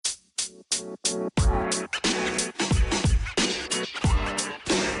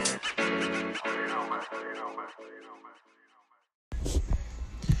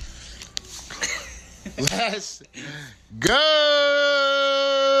Let's go!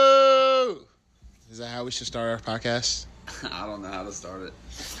 Is that how we should start our podcast? I don't know how to start it.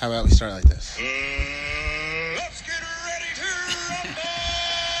 How about we start like this? Let's get ready to rumble!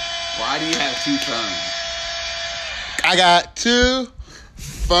 Why do you have two phones? I got two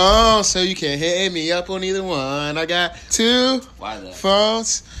phones, so you can hit me up on either one. I got two Why that?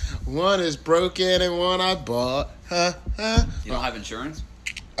 phones. One is broken and one I bought. You don't have insurance?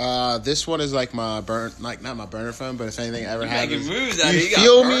 This one is like my not my burner phone, but if anything ever You're making happens, moves out you here. You got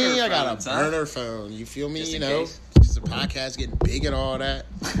feel burner me? I got a phones, huh? burner phone. You feel me? Just in You know, case. because the podcast getting big and all that.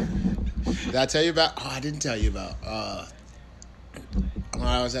 Did I tell you about? Oh, I didn't tell you about. When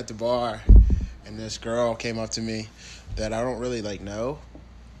I was at the bar, and this girl came up to me that I don't really know.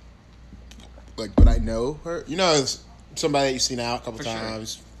 But I know her. You know, somebody that you've seen out a couple For sure.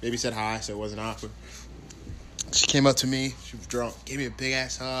 times. Maybe said hi, so it wasn't awkward. She came up to me. She was drunk. Gave me a big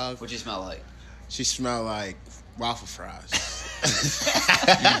ass hug. What'd you smell like? She smelled like waffle fries.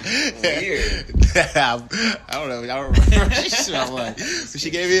 Weird. I don't know. I don't remember what she smelled like. So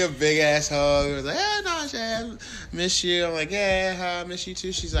she gave me a big ass hug. I was like, "Hey, Najee, I miss you." I'm like, "Yeah, I miss you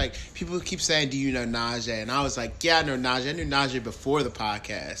too." She's like, "People keep saying, do you know Najee?" And I was like, "Yeah, I know Najee. I knew Najee before the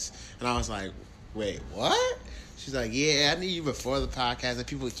podcast." And I was like, "Wait, what?" She's like, "Yeah, I knew you before the podcast." And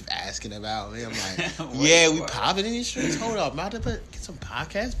people keep asking about me. I'm like, Wait, "Yeah, we what? popping in these streets. Hold up, I'm about to get some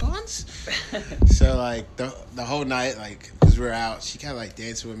podcast buns." So like the whole night, like, because we were out, she kind of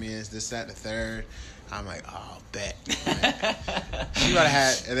dancing with me and this, that, and the third. I'm like, "Oh, bet." Like, she might have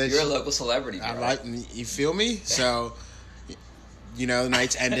had. And then You're a local celebrity, bro. I'm like, you feel me? So, the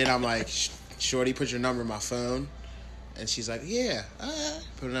night's ended. I'm like, "Shorty, put your number in my phone." And she's like, "Yeah,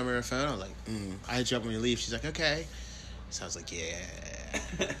 put a number in her phone." I was like, I hit you up when you leave. She's like, "Okay." So I was like,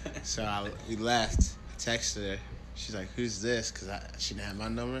 "Yeah." So we left. I texted her. She's like, "Who's this?" Because she didn't have my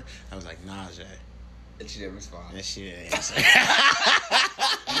number. I was like, "Najee." And she didn't respond. And she didn't answer.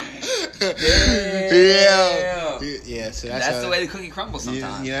 Damn. Yeah, so That's the way the cookie crumbles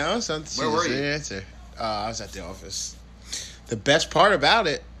sometimes. You know, Where were you? Answer. I was at the office. The best part about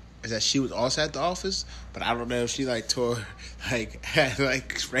it is that she was also at the office, but I don't know if she had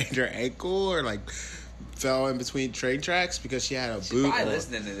sprained her ankle or fell in between train tracks because she had a She's boot. probably on.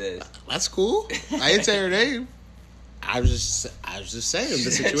 listening to this. That's cool. I didn't say her name. I was just saying the She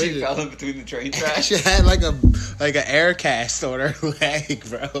situation. fell in between the train tracks. She had an air cast on her leg,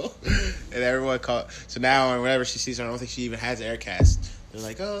 bro. And everyone called. So now whenever she sees her, I don't think she even has air cast. They're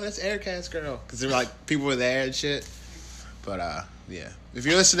like, "Oh, that's air cast girl," because they're people were there and shit. But yeah. If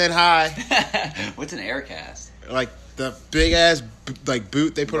you're listening, hi. What's an air cast? The big ass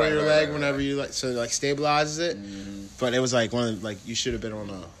boot they put on your leg right, whenever right. you stabilizes it. Mm-hmm. But it was one of you should have been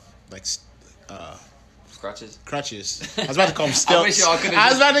on Crutches? I was about to call them stilts. I wish y'all could I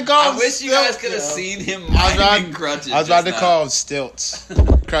was about to call them I wish you guys stilts, could have yo. seen him I miming crutches. was about to just call now. them stilts.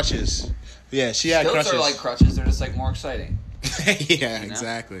 Crutches. Yeah, she had Stilts crutches. are like crutches. They're just more exciting. Yeah, know?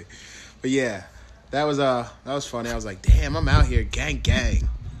 exactly. But yeah, that was funny. I was like, "Damn, I'm out here, gang.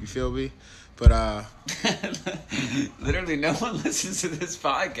 You feel me?" But Literally, no one listens to this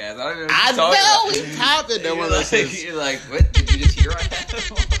podcast. I don't even know I what you're talking know we popping. No about. one You're listens. You're like, what? Did you just hear I had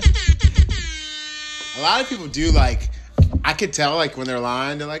one? A lot of people do I could tell when they're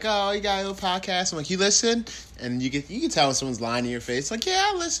lying. They're like, "Oh, you got a little podcast." I'm like, "You listen?" And you can tell when someone's lying in your face. Like,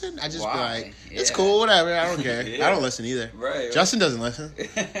 "Yeah, I listen." I just be Why? like, "It's Yeah. cool, whatever. I don't care." Yeah. I don't listen either. Right. Justin doesn't listen.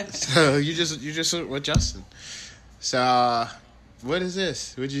 So you just with Justin. So what is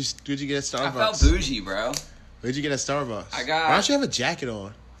this? Would you get at Starbucks? I felt bougie, bro. What'd you get at Starbucks? I got- Why don't you have a jacket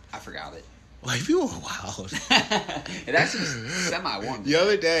on? I forgot it. Like, people are wild. It actually was semi-warm. The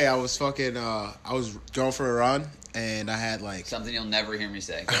other day, I was I was going for a run, and I had Something you'll never hear me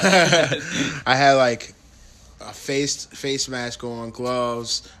say. I had a face mask on,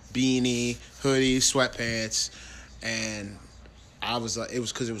 gloves, beanie, hoodie, sweatpants, and I was it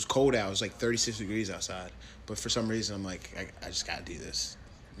was because it was cold out. It was 36 degrees outside. But for some reason, I'm like, I just gotta do this.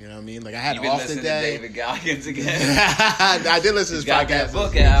 You know what I mean? I had You've an been off the listening day. to David Goggins again. I did listen to this Got podcast. that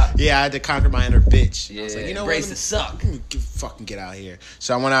book out. Yeah, I had to conquer my inner bitch. Yeah, I was like, you know embrace what? the suck. Fucking get out here.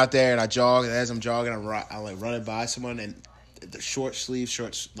 So I went out there and I jogged. And as I'm jogging, I running by someone and the short sleeve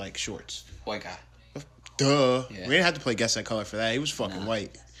shorts. White guy, Duh. Yeah. We didn't have to play guess that color for that. He was fucking Nah.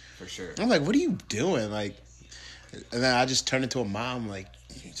 white. for sure. I'm like, what are you doing? And then I just turned into a mom.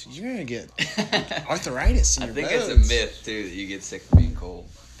 You're gonna get arthritis in I your think bones. it's a myth, too, that you get sick from being cold.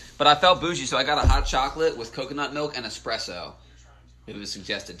 But I felt bougie, so I got a hot chocolate with coconut milk and espresso. It was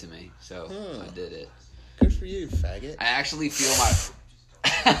suggested to me, so I did it. Good for you, faggot. I actually feel my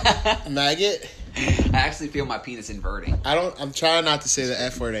Maggot. I actually feel my penis inverting. I'm trying not to say the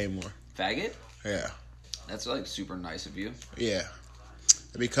F word anymore. Faggot? Yeah. That's like super nice of you. Yeah.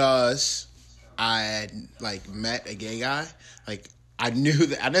 Because I had like met a gay guy. Like I know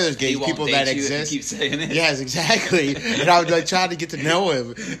there's gay He won't people date that you if you exist. keep saying it. Yes, exactly. And I was like trying to get to know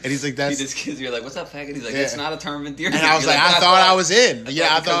him, and he's like, He "That's." just gives you're like, what's up, faggot? He's like, Yeah. it's not a term of endearment. And I was You're like, I thought I was in.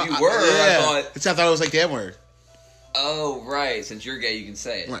 Yeah, I because thought you were. Yeah. I I thought it was like the N word. Oh, right. Since you're gay, you can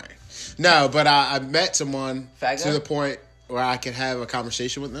say it. Right. No, but I met someone Faggot? to the point where I could have a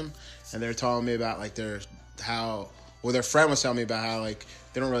conversation with them, and they're telling me about like their friend was telling me about how like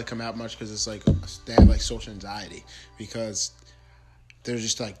they don't really come out much because it's like they have like social anxiety because they're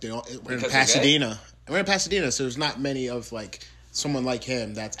just like we're in Because they're Pasadena. We're in Pasadena, so there's not many of like someone like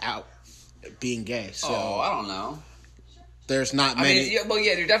him that's out being gay. So Oh, I don't know. there's not I many. mean,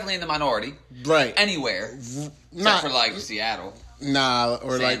 yeah, you're definitely in the minority. Right. Anywhere. Except Not for like Seattle. nah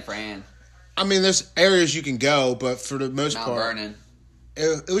or San like Fran. I mean, there's areas you can go, but for the most Mount part, Vernon.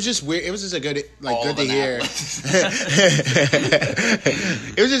 it was just weird. It was just a good, like, All good to of hear. Annapolis.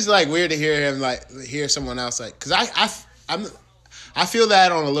 It was just like weird to hear him, like, hear someone else, like, because I feel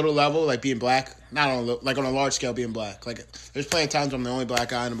that on a little level, like being black, not on like on a large scale being black. Like, there's plenty of times I'm the only black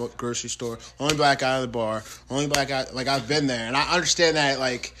guy in the grocery store, only black guy in the bar, only black guy. Like, I've been there, and I understand that,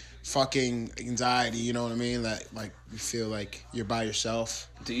 like, fucking anxiety. You know what I mean? That like you feel like you're by yourself.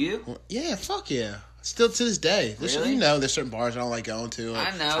 Do you? Well, yeah, fuck yeah. Still to this day. Really? You know, there's certain bars I don't like going to.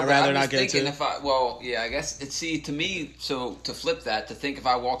 I know. I'd but rather I'm not just go thinking to. if I guess to me, so to flip that, to think if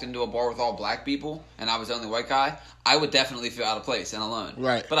I walked into a bar with all black people and I was the only white guy, I would definitely feel out of place and alone.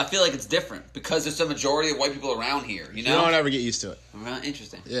 Right. But I feel like it's different because there's a majority of white people around here. You You know. don't ever get used to it.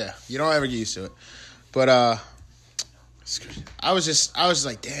 Interesting. Yeah, you don't ever get used to it. But I was just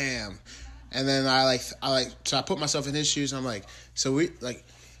like, damn. And then so I put myself in his shoes. And I'm like, so we like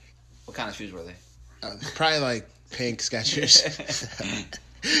What kind of shoes were they? probably like pink Skechers.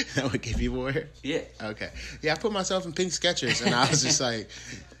 That what gay people wear? Yeah. Okay. Yeah, I put myself in pink Skechers, and I was just like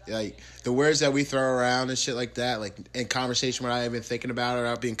the words that we throw around and shit like that, like in conversation without even thinking about it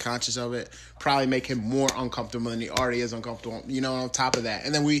or being conscious of it, probably make him more uncomfortable than he already is uncomfortable. You know, on top of that,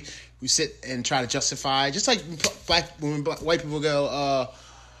 and then we sit and try to justify, just like white people go,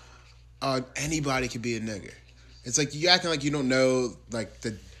 anybody can be a nigger. It's like you acting like you don't know like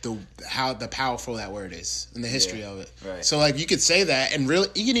how powerful that word is and the history of it. Right. So like you could say that and really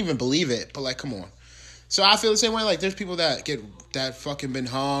you can even believe it, but like come on. So I feel the same way. Like there's people that fucking been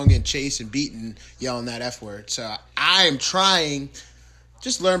hung and chased and beaten yelling that F word. So I am trying,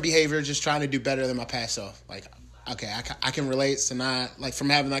 just learn behavior, just trying to do better than my past self. Like okay, I can relate to not like from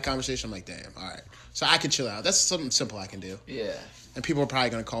having that conversation. I'm like damn, all right. So I can chill out. That's something simple I can do. Yeah. And people are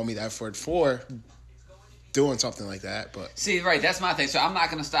probably gonna call me the F word for doing something like that, but See, right, that's my thing. So I'm not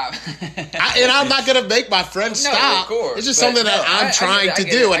going to stop. and I'm not gonna make my friends No, stop. of course, It's just but something that no, I'm I trying get it, to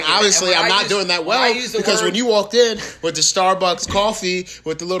I get do, it, I and get it. obviously And when I'm I not use- doing that when I well use the because word- when you walked in with the Starbucks coffee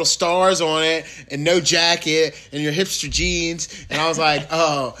with the little stars on it and no jacket and your hipster jeans, and I was like,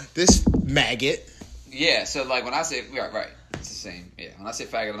 oh, this maggot, Yeah, so like when I say, right, it's the same. Yeah, when I say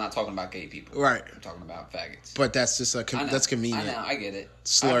faggot, I'm not talking about gay people. right? I'm talking about faggots. But that's just I know, that's convenient I know, I get it. I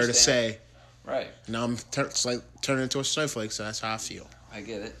slur to understand. say. Right, Now I'm turning into a snowflake, so that's how I feel. I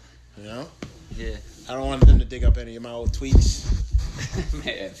get it. You know, Yeah. I don't want them to dig up any of my old tweets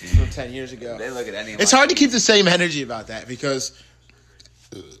Man, from 10 years ago. they look at any of It's my hard to tweets. keep the same energy about that because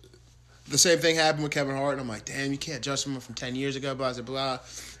the same thing happened with Kevin Hart. And I'm like, damn, you can't judge someone from 10 years ago, blah, blah, blah.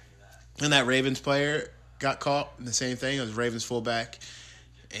 And that Ravens player got caught in the same thing. It was Ravens fullback.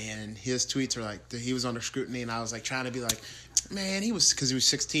 And his tweets were like, he was under scrutiny. And I was like, trying to be like, man, because he was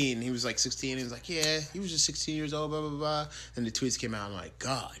 16. He was like 16. He was like, yeah, he was just 16 years old, blah, blah, blah. And the tweets came out. I'm like,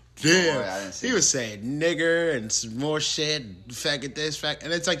 God damn. Boy, I didn't see He was saying nigger and some more shit. Faggot this, faggot.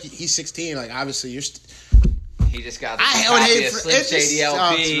 And it's like, he's 16. Like, obviously, you're. He just got the I would copy hate of for Slim it. Just Shady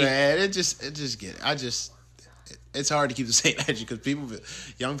sucks, LP. man. It just get. It's hard to keep the same energy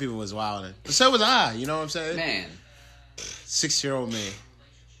because young people was wilding. But so was I. You know what I'm saying? Man, 6-year-old me,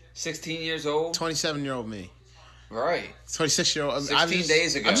 16 years old. 27-year-old me, Right. 26-year-old. 16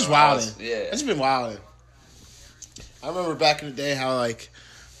 days ago, I'm just I wilding. was- yeah. I just been wilding. I remember back in the day how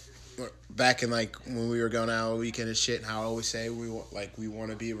back in when we were going out on the weekend and shit, and how I always say we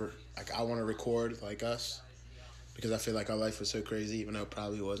want to be like I want to record like us because I feel like our life was so crazy, even though it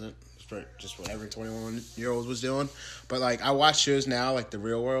probably wasn't. For just what every 21-year-old was doing. But I watch shows now like The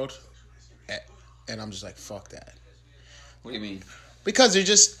Real World, and I'm just like, fuck that. What do you mean? Because they're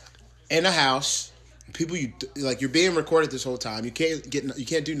just in a house, people you're being recorded this whole time. You can't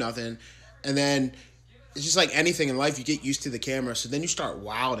do nothing, and then it's just like anything in life. You get used to the camera, so then you start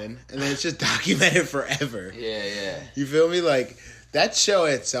wilding, and then it's just documented forever. Yeah. You feel me? Like that show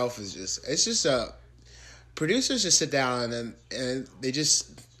itself is just producers just sit down and they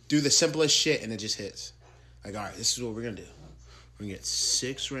just do the simplest shit, and it just hits. Like, all right, this is what we're gonna do. We're gonna get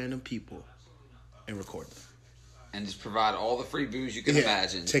 6 random people and record them. And just provide all the free booze you can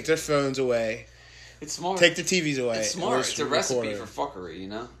imagine. Take their phones away. It's smart. Take the TVs away. It's smart. It's a recipe for fuckery, you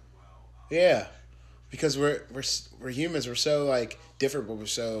know? Yeah. Because we're humans. We're so, like, different, but we're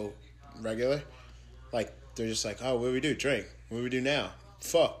so regular. Like, they're just like, oh, what do we do? Drink. What do we do now?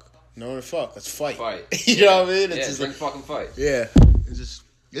 Fuck. No one to fuck. Let's fight. You know what I mean? It's just drink, fucking fight. Yeah. It's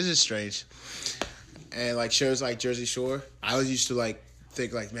just strange. And, like, shows like Jersey Shore, I always used to, like,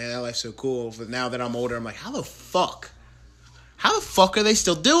 think, like, man, that life's so cool. But now that I'm older, I'm like, how the fuck are they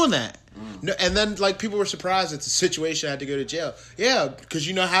still doing that? No, and then, like, people were surprised at the situation. I had to go to jail. Yeah, because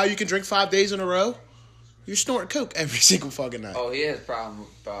you know how you can drink 5 days in a row? You're snorting coke every single fucking night. Oh, he has a problem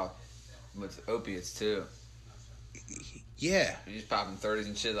with opiates, too. Yeah. He's just popping 30s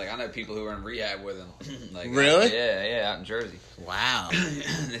and shit. Like, I know people who are in rehab with him. Like, really? Yeah, out in Jersey. Wow.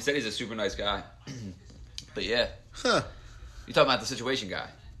 They said he's a super nice guy. But, yeah. Huh. You talking about the situation guy?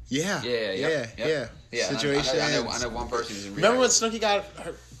 Yeah. Yeah. Situation. I know one person who's in rehab. Remember when Snooki got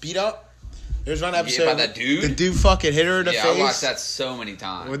beat up? There was one episode. About that dude? The dude fucking hit her in the face. Yeah, I watched that so many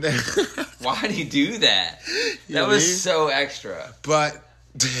times. Why'd he do that? That was so extra. But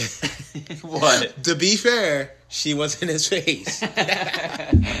what? To be fair, she was in his face.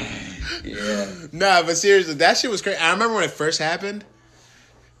 Yeah. Nah, but seriously, that shit was crazy. I remember when it first happened.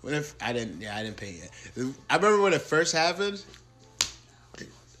 I didn't pay it. I remember when it first happened.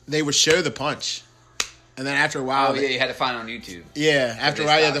 They would show the punch, and then after a while, you had to find it on YouTube. Yeah, after a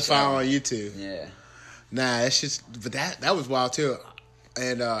while, you had to find it on YouTube. Yeah. Nah, that's just. But that was wild too,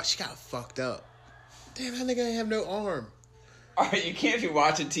 and she got fucked up. Damn, that nigga ain't have no arm. All right, you can't be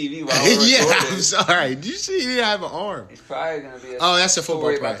watching TV while we're yeah, recording. I'm sorry. Did you see he didn't have an arm? He's probably gonna be. That's a football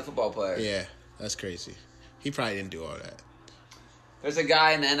player. About the football player. Yeah, that's crazy. He probably didn't do all that. There's a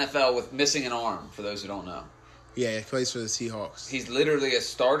guy in the NFL with missing an arm. For those who don't know. Yeah, he plays for the Seahawks. He's literally a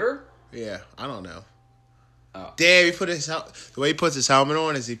starter. Yeah, I don't know. Oh. Damn, the way he puts his helmet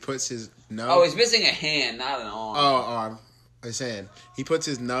on is he puts his nub. Oh, he's missing a hand, not an arm. Oh, arm. His hand. He puts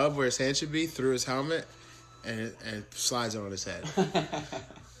his nub where his hand should be through his helmet, and slides it on his head.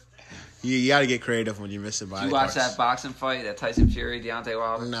 You got to get creative when you're missing body Did you watch parts. that boxing fight, that Tyson Fury, Deontay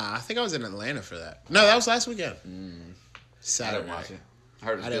Wilder? Nah, I think I was in Atlanta for that. No, that was last weekend. Saturday. I didn't watch it. I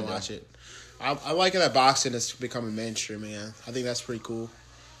heard it was I didn't good, watch though. it. I like that boxing is becoming mainstream again. I think that's pretty cool.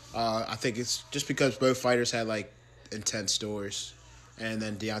 I think it's just because both fighters had like intense stories, and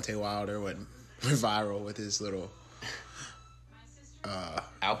then Deontay Wilder went viral with his little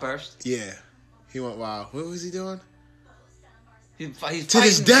Outburst? Yeah, he went wild. What was he doing? He's To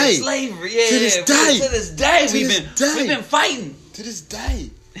this fighting day. slavery. Yeah, To this day. To this day, To we've this day. been fighting. To this day.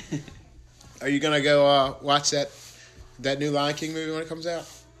 Are you gonna go watch that new Lion King movie when it comes out?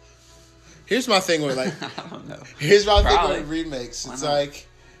 Here's my thing with like. I don't know. Here's my Probably. thing with remakes. Why It's not? like,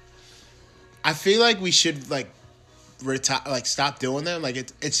 I feel like we should like stop doing them. Like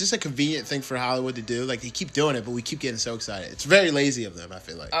it's just a convenient thing for Hollywood to do. Like they keep doing it, but we keep getting so excited. It's very lazy of them. I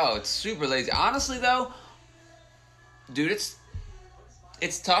feel like. Oh, it's super lazy. Honestly, though, dude,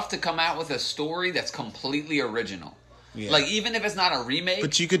 it's tough to come out with a story that's completely original. Yeah. Like, even if it's not a remake,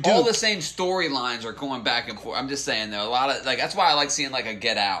 But you could do all it- the same storylines are going back and forth. I'm just saying, though, a lot of, like, that's why I like seeing, like, a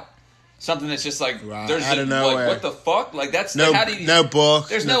Get Out. Something that's just like, Right, there's out of like, nowhere. what the fuck? Like, that's, No, like, how do you... no book.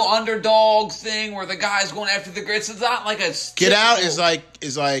 There's no underdog thing where the guy's going after the grits. It's not like a... Get Out typical-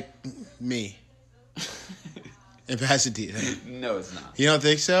 is like me in Pasadena. No, it's not. You don't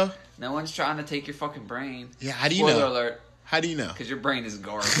think so? No one's trying to take your fucking brain. Yeah. How do you Spoiler know? alert. How do you know? Because your brain is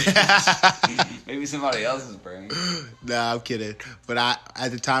garbage. Maybe somebody else's brain. Nah, I'm kidding. But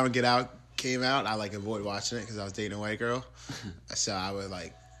at the time when Get Out came out, I like avoid watching it because I was dating a white girl. So I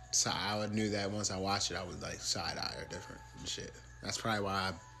would knew that once I watched it, I would like side eye her different and shit. That's probably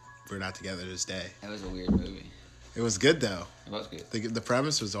why we're not together this day. It was a weird movie. It was good though. It was good. The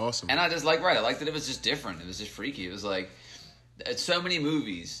premise was awesome. And I just like, I liked that it was just different. It was just freaky. It was like, it's so many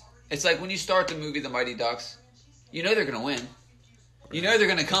movies. It's like when you start the movie The Mighty Ducks, you know they're going to win. You know they're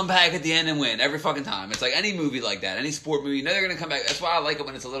going to come back at the end and win every fucking time. It's like any movie like that, any sport movie, you know they're going to come back. That's why I like it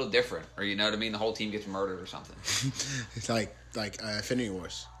when it's a little different. Or you know what I mean? The whole team gets murdered or something. It's like Infinity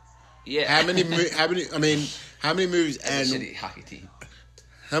Wars. Yeah. How many movies As a end? shitty hockey team.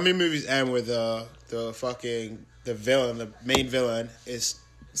 How many movies end with the villain, the main villain is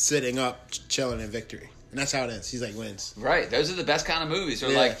sitting up, chilling in victory, and that's how it ends. He's like wins. Right. Those are the best kind of movies.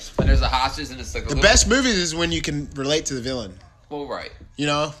 Or Yeah. like when there's a hostage and it's like The best movies is when you can relate to the villain. Well, right. You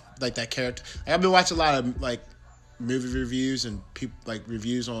know, like that character. Like, I've been watching a lot of like movie reviews and people like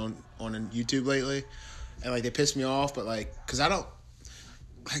reviews on YouTube lately, and like they piss me off. But like, cause I don't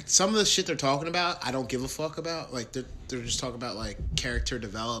like some of the shit they're talking about. I don't give a fuck about. Like they're just talking about like character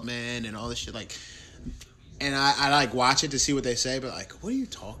development and all this shit. Like, and I like watch it to see what they say. But like, what are you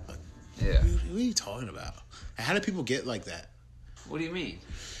talking? Like, Yeah. what are you talking about? How do people get like that? What do you mean?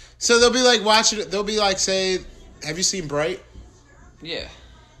 So they'll be like watching it. They'll be like, say, have you seen Bright? Yeah.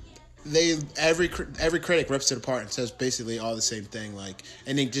 Every critic rips it apart and says basically all the same thing. Like,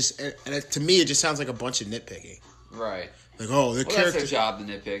 and to me, it just sounds like a bunch of nitpicking. Right. Like, oh, the Well, character, that's their job to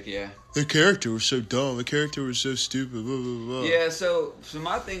nitpick, yeah. the character was so dumb. The character was so stupid. Blah, blah, blah. Yeah, so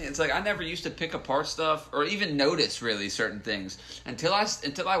my thing, it's like I never used to pick apart stuff or even notice really certain things until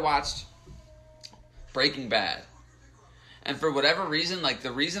I watched Breaking Bad. And for whatever reason, like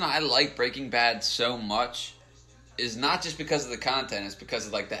the reason I like Breaking Bad so much is not just because of the content, it's because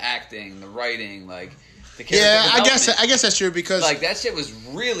of like the acting, the writing, like the character Yeah, development. I guess that's true because Like that shit was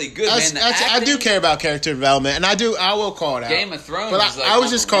really good, man. The I do acting- care about character development, and I will call it out. Game of Thrones But is, like, I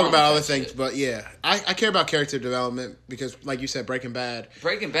was just number talking about one other with that things. shit. But yeah, I care about character development because, like you said, Breaking Bad.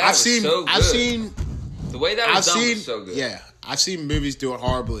 Breaking Bad was so good. I've seen the way that was done was so good. Yeah, I've seen movies do it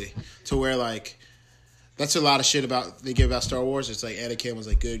horribly to where like that's a lot of shit they give about Star Wars. It's like Anakin was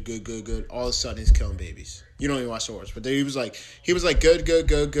like good. All of a sudden he's killing babies. You don't even watch Star Wars, but he was like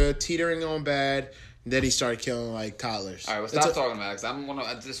good, teetering on bad. And then he started killing like toddlers. All right, well, stop talking about it because I'm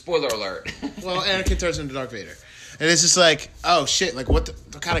gonna. Spoiler alert. Well, Anakin turns into Darth Vader, and it's just like, oh shit, like what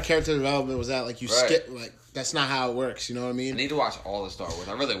kind of character development was that? Like you Right. skip, like that's not how it works. You know what I I mean? need to watch all the Star Wars.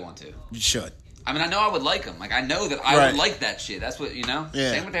 I really want to. You should. I mean, I know I would like them. Like, I know that I Right. would like that shit. That's what, you know?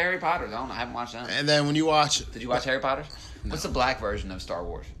 Yeah. Same with the Harry Potters. I haven't watched them. And then when you watch Did you watch Harry Potter? What's the black version of Star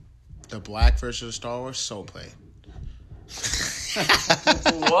Wars? the black version of Star Wars, Soul Plane.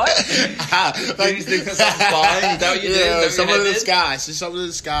 What? Like, you think that's flying? Is that what you did? Is that what some your of head the did? sky. So some of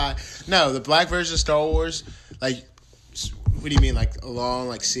the sky. No, the black version of Star Wars, like, what do you mean, like a long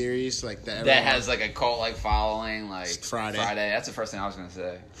like series, like that? That has, like, a cult-like following, like... Friday. That's the first thing I was going to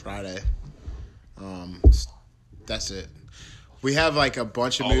say. Friday. That's it. We have like a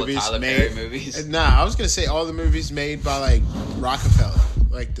bunch of All the movies Tyler made. Perry movies. Nah, I was gonna say all the movies made by like Rockefeller,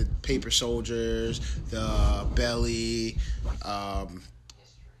 like the Paper Soldiers, the Belly,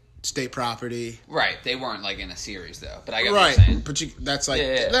 State Property. Right. They weren't, like, in a series, though. But I get what you're saying. Right, but that's like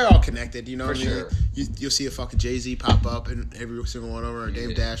Yeah. they're all connected. You know For what I mean? sure. You'll see a fucking Jay-Z pop up in every single one of them, or Dame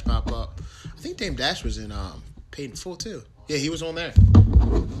Yeah. Dash pop up. I think Dame Dash was in Paid in Full too. Yeah, he was on there.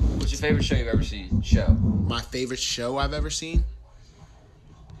 What's your favorite show you've ever seen? Show. My favorite show I've ever seen.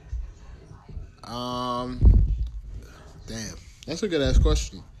 Damn, that's a good ass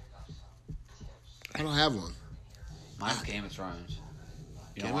question. I don't have one. Mine's Game of Thrones.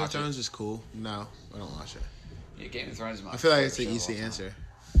 You don't Game of watch Thrones is cool. No, I don't watch it. it? Yeah, Game of Thrones is my I feel like favorite it's an show of easy all time. answer.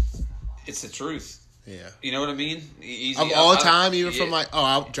 It's the truth. Yeah. You know what I mean? Easy. Of all I- time, even yeah. from like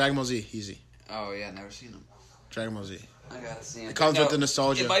Dragon Ball Z, easy. Oh yeah, never seen them. Dragon Ball Z. I gotta see them. It comes with the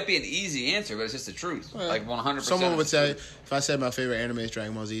nostalgia. It might be an easy answer, but it's just the truth. Like 100%. Someone would it's the say, truth. if I said my favorite anime is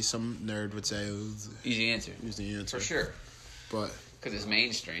Dragon Ball Z, some nerd would say it was Easy answer. the answer. For sure. But Because it's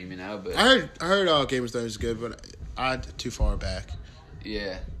mainstream, you know, but I heard Game of Thrones is good, but I'm too far back.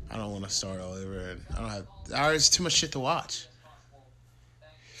 yeah. I don't want to start all over, and I don't have. There's too much shit to watch.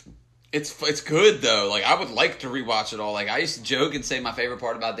 It's good though. Like I would like to rewatch it all. Like I used to joke and say my favorite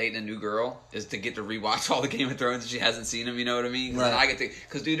part about dating a new girl is to get to rewatch all the Game of Thrones if she hasn't seen them. You know what I mean? 'Cause then Right. I get to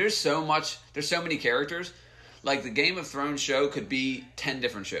because dude, there's so many characters. Like the Game of Thrones show could be 10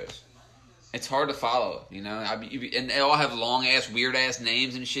 different shows. It's hard to follow, you know. And they all have long ass, weird ass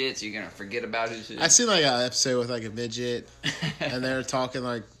names and shit, so you're gonna forget about who's who. I seen like an episode with like a midget, and they're talking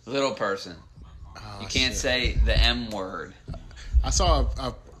like. Little person. Oh, You can't shit. say the M word. I saw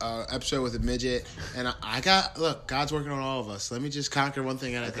a episode with a midget, and I got look. God's working on all of us. Let me just conquer one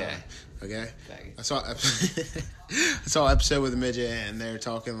thing at a Okay. time. Okay. Faggot. I saw an episode with a midget, and they're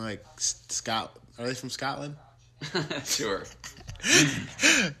talking like Scott. Are they from Scotland? Sure.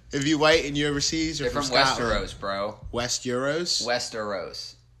 If you white and you're overseas, or They're from Scotland. Westeros, bro. West Euros.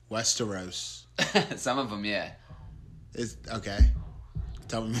 Westeros. Westeros Some of them, yeah. is okay.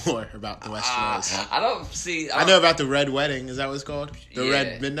 Tell me more about the Westeros. I don't see. I know about the Red Wedding. Is that what it's called? The Yeah.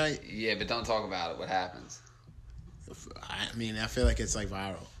 Red Midnight. Yeah, but don't talk about it. What happens? I mean, I feel like it's like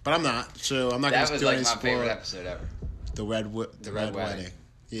viral, but I'm not. So I'm not That going to was do like any my favorite spoiler. episode ever. The Red Red Wedding.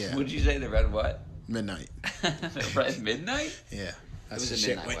 Yeah, Would you say the red what? Midnight. The red midnight? Yeah, That's was the a shit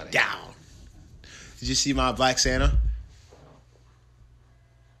midnight went wedding. down. Did you see my Black Santa?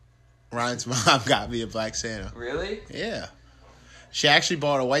 Ryan's mom got me a Black Santa. Really? Yeah. She actually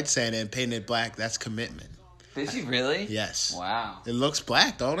bought a white Santa and painted it black. That's commitment. Did she really? Yes. Wow. It looks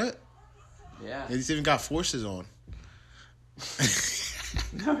black, don't it? Yeah. It's even got forces on.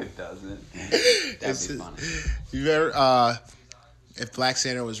 No, it doesn't. That'd be funny. You ever, if Black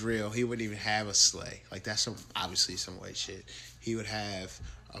Santa was real, he wouldn't even have a sleigh. Like, that's obviously some white shit. He would have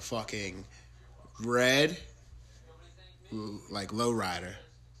a fucking red, like, lowrider,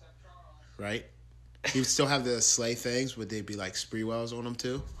 right? He would still have the sleigh things, but they'd be like Spreewells on them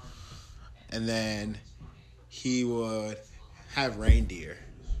too. And then he would have reindeer,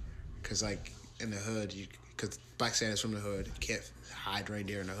 because like in the hood, because Black Santa's from the hood, you can't hide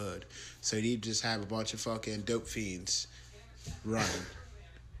reindeer in the hood. So he'd just have a bunch of fucking dope fiends running.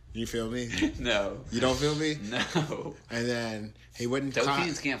 You feel me? No. You don't feel me? No. And then he wouldn't. Dope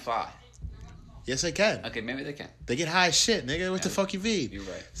fiends can't fly. Yes, they can. Okay, maybe they can. They get high as shit, nigga. What the fuck you mean? You're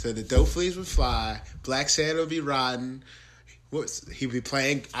right. So the dope fleas would fly. Black Santa would be riding. He'd be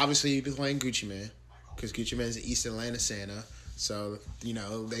playing? Obviously, he'd be playing Gucci Mane, because Gucci Mane's the East Atlanta Santa. So you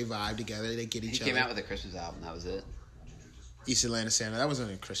know they vibe together. They get each He other. came out with a Christmas album. That was it. East Atlanta Santa. That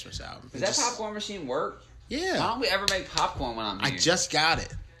wasn't a Christmas album. Does that popcorn machine work? Why Yeah, don't we ever make popcorn when I'm here? I just got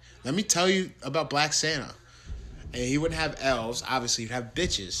it. Let me tell you about Black Santa. And he wouldn't have elves. Obviously, he'd have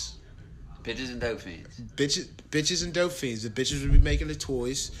bitches. Bitches and dope fiends. Bitches and dope fiends. The bitches would be making the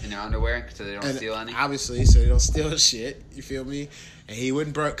toys. In their underwear, so they don't And steal any. obviously, so they don't steal shit. You feel me? And he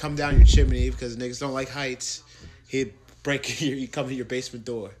wouldn't come down your chimney because niggas don't like heights. He'd he'd come to your basement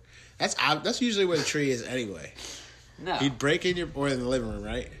door. That's usually where the tree is anyway. No. He'd break in or in the living room,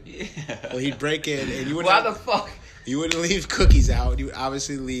 right? Yeah. Well, he'd break in and you wouldn't. Why the fuck? You wouldn't leave cookies out. You would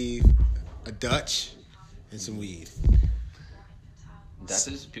obviously leave a Dutch and some weed.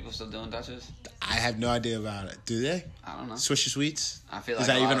 Dutches? People still doing Dutches? I have no idea about it. Do they? I don't know. Swisher Sweets? I feel like Is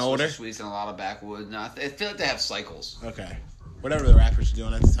that a lot even of older? Swisher Sweets and a lot of backwoods. No, I feel like they have cycles. Okay. Whatever the rappers were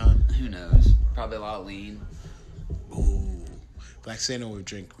doing at the time. Who knows? Probably a lot of lean. Ooh. Black Santa would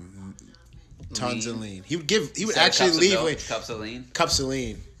drink tons of lean. He would Instead of actually cups of leave milk, with cups of lean. cups of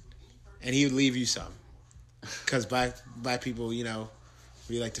lean. And he would leave you some. Because black people, you know,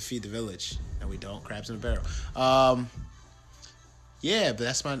 we like to feed the village. And we don't. Crabs in a barrel. Yeah, but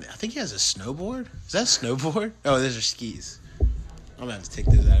that's I think he has a snowboard. Is that a snowboard? Oh, those are skis. I'm going to have to take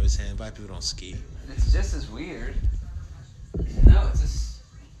those out of his hand. Black people don't ski. It's just as weird. No, it's just.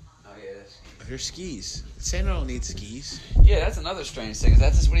 Oh yeah, that's. They're skis. Santa don't need skis. Yeah, that's another strange thing. Is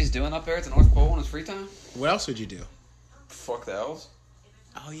that just what he's doing up there at the North Pole in his free time? What else would you do? Fuck the elves.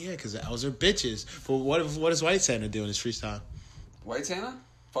 Oh, yeah, because the elves are bitches. But what does White Santa do in his free time? White Santa?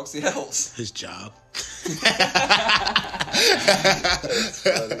 Fucks the elves. His job. His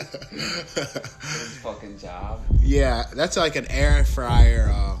fucking job. Yeah, that's like an air fryer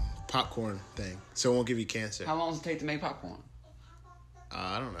popcorn thing. So it won't give you cancer. How long does it take to make popcorn?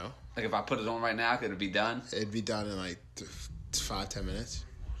 I don't know. Like if I put it on right now, could it be done? It'd be done in like 5-10 minutes.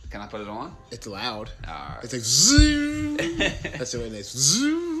 Can I put it on? It's loud. Alright. It's like zoom. That's the way it is.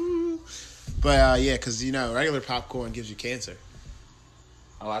 Zoom. But yeah, because you know regular popcorn gives you cancer.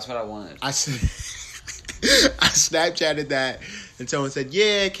 Oh, that's what I wanted. I Snapchatted that, and someone said,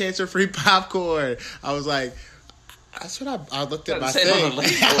 "Yeah, cancer-free popcorn." I was like, "That's what I looked at my Doesn't say it on thing." the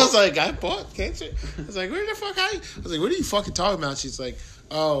label. I was like, "I bought cancer." I was like, "Where the fuck I was like, what are you fucking talking about?" She's like,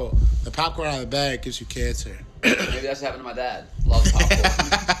 "Oh, the popcorn out of the bag gives you cancer." Maybe that's what happened to my dad. Loved popcorn.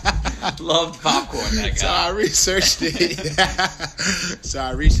 Loved popcorn, that So I guy.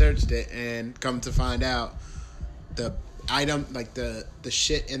 researched it. And come to find out, the item, like the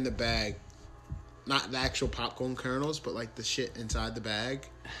shit in the bag, not the actual popcorn kernels, but like the shit inside the bag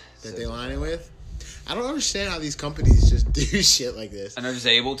that they line it with. I don't understand how these companies just do shit like this. And they're just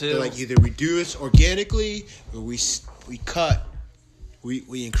able to. They're like, either we do this organically, or we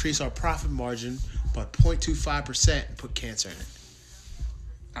increase our profit margin by 0.25% and put cancer in it.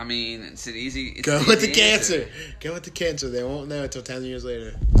 I mean, it's an easy. It's Go an with the easy cancer. answer. Go with the cancer. They won't know until 10 years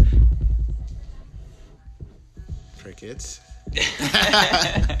later. Crickets.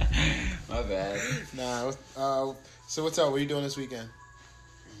 My bad. Nah. So what's up? What are you doing this weekend?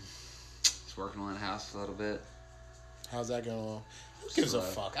 Just working on the house for a little bit. How's that going on? Who gives a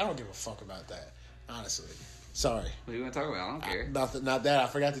fuck? I don't give a fuck about that. Honestly. Sorry. What do you want to talk about? I don't care. Not that. I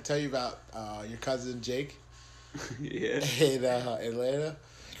forgot to tell you about your cousin Jake Yeah. in Atlanta.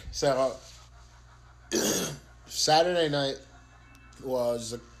 So Saturday night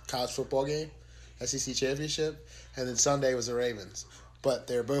was a college football game, SEC championship, and then Sunday was the Ravens. But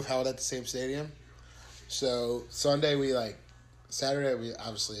they were both held at the same stadium. So Sunday we Saturday we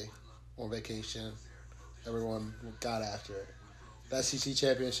obviously on vacation. Everyone got after it. The SEC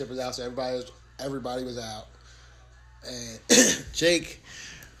championship was out, so everybody was out. And Jake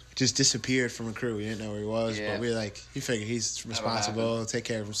just disappeared from the crew. We didn't know where he was, Yeah. but we were like, he figured he's responsible, he'll take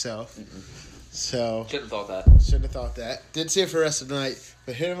care of himself. So Shouldn't have thought that. shouldn't have thought that. Didn't see it for the rest of the night,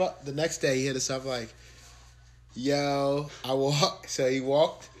 but hit him up the next day. He hit us up like, "Yo, I walk." So he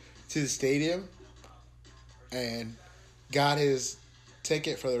walked to the stadium and got his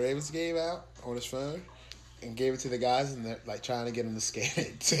ticket for the Ravens game out on his phone and gave it to the guys, and they're like trying to get him to scan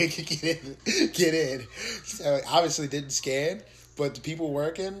it so he could get in. So obviously didn't scan, but the people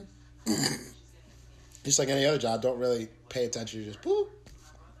working, just like any other job, don't really pay attention. You just boop.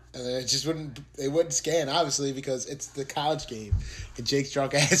 And then they wouldn't scan, obviously, because it's the college game. And Jake's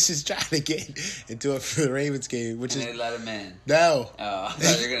drunk ass is trying to get into it for the Ravens game, which And is... they let him in. No. Oh, I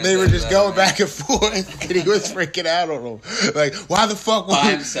thought you were gonna They say were just let going him back and forth, and he was freaking out on them. Like, why the fuck would...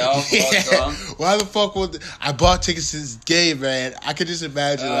 By himself, all drunk? Why the fuck would... I bought tickets to this game, man. I could just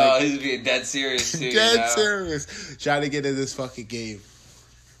imagine, in. like... He's being dead serious, too. dead serious. Trying to get in this fucking game.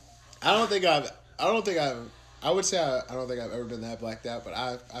 I don't think I've ever been that blacked out, but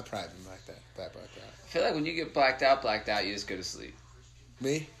I've probably been blacked out. I feel like when you get blacked out, you just go to sleep.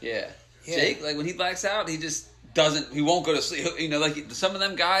 Me? Yeah. Yeah. Jake, like when he blacks out, he just he won't go to sleep. You know, like some of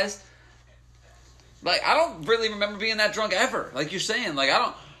them guys, like I don't really remember being that drunk ever. Like you're saying, like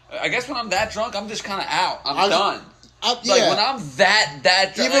I guess when I'm that drunk, I'm just kind of out. I'm done. Like when I'm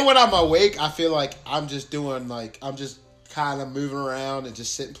that drunk. Even when I'm awake, I feel like I'm just kind of moving around and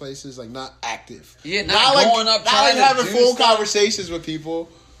just sitting places, like not active. Yeah, not going up, not trying to having do full stuff. conversations with people.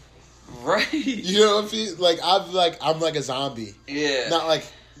 Right. You know what I mean? Like I'm like a zombie. Yeah. Not like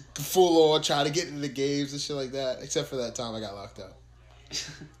full on trying to get into the games and shit like that. Except for that time I got locked up.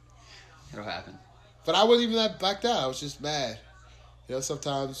 It'll happen. But I wasn't even that blacked out. I was just mad. You know,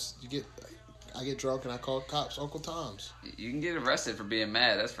 sometimes I get drunk and I call cops Uncle Tom's. You can get arrested for being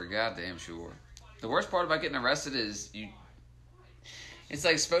mad. That's for goddamn sure. The worst part about getting arrested is it's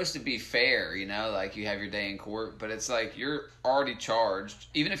like supposed to be fair, you know, like you have your day in court, but it's like you're already charged,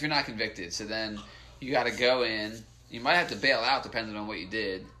 even if you're not convicted. So then you got to go in. You might have to bail out depending on what you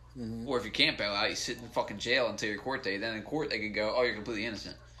did. Mm-hmm. Or if you can't bail out, you sit in fucking jail until your court day. Then in court they could go, oh, you're completely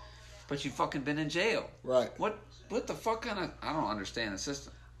innocent. But you fucking been in jail. Right. What the fuck kind of... I don't understand the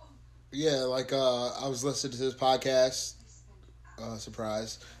system. Yeah, like I was listening to this podcast,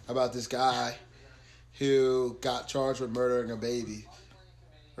 surprise, about this guy who got charged with murdering a baby.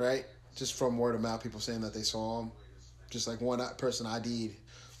 Right? Just from word of mouth, people saying that they saw him. Just like one person ID'd.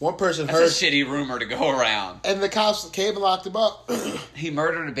 One person heard. That's a shitty rumor to go around. And the cops came and locked him up. He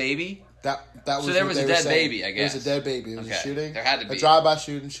murdered a baby? That was so there was a dead baby, I guess. There was a dead baby. It was a shooting. There had to be. A drive-by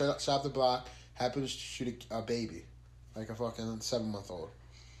shooting, shot the block, happened to shoot a baby. Like a fucking 7-month-old.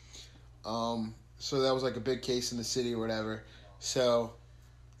 So that was like a big case in the city or whatever. So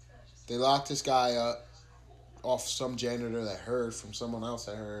they locked this guy up off some janitor that heard from someone else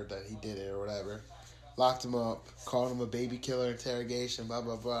that heard that he did it or whatever. Locked him up, called him a baby killer interrogation, blah,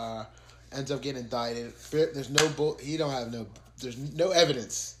 blah, blah. Ends up getting indicted. There's there's no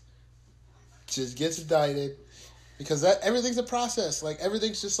evidence. Just gets indicted because everything's a process. Like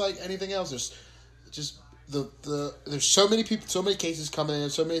everything's just like anything else. There's just there's so many people, so many cases coming in,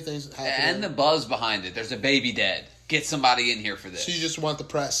 so many things happening. And the buzz behind it. There's a baby dead. Get somebody in here for this. So you just want the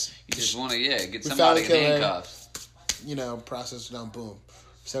press. You just want to, get somebody in handcuffs. You know, process it down, boom.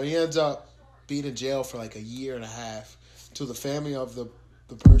 So he ends up being in jail for like a year and a half until the family of the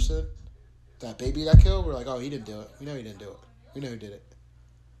person, that baby got killed, were like, oh, he didn't do it. We know he didn't do it. We know who did it.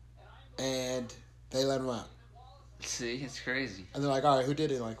 And they let him out. See, it's crazy. And they're like, all right, who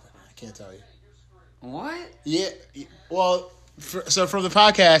did it? Like, I can't tell you. What? Yeah. Well, so from the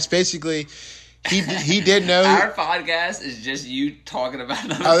podcast, basically, he did know. Our podcast is just you talking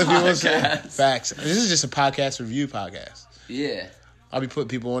about other people's podcasts. Facts. This is just a podcast review podcast. Yeah. I'll be putting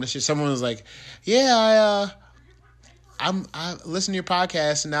people on this shit. Someone was like, yeah, I listen to your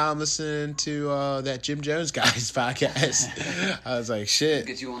podcast, and now I'm listening to that Jim Jones guy's podcast. I was like, shit.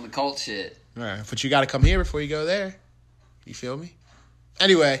 Get you on the cult shit. All right, but you got to come here before you go there. You feel me?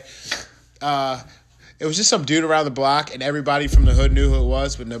 Anyway, it was just some dude around the block, and everybody from the hood knew who it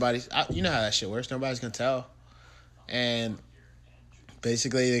was, but you know how that shit works. Nobody's going to tell. And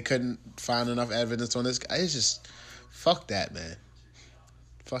basically, they couldn't find enough evidence on this guy. It's just, fuck that, man.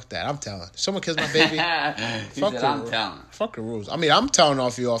 Fuck that. I'm telling. If someone kills my baby, fuck said, I'm telling. Fuck the rules. I mean, I'm telling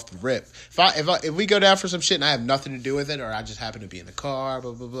off the rip. If we go down for some shit and I have nothing to do with it, or I just happen to be in the car,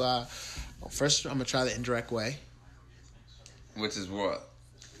 blah, blah, blah. Well, first, I'm going to try the indirect way. Which is what?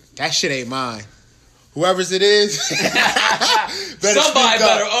 That shit ain't mine. whoever's it is, better Somebody speak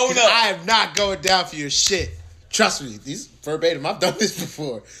up, better own 'cause up. I am not going down for your shit. Trust me, these verbatim. I've done this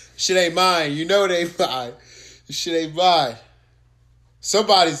before. Shit ain't mine. You know it ain't mine. This shit ain't mine.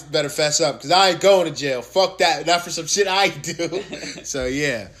 Somebody's better fess up because I ain't going to jail. Fuck that. Not for some shit I do. So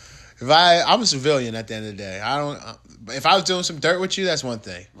yeah, if I'm a civilian at the end of the day. I don't. If I was doing some dirt with you, that's one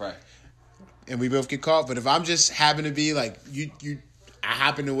thing. Right. And we both get caught. But if I'm just happen to be like I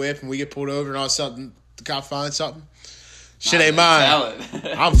happen to whip and we get pulled over and all of a sudden the cop finds something, shit ain't mine. Tell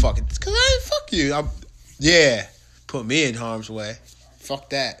it. I'm fucking because I ain't fuck you. Put me in harm's way. Fuck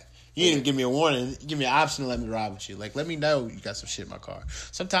that. You didn't even give me a warning. Give me an option to let me ride with you. Like, let me know you got some shit in my car.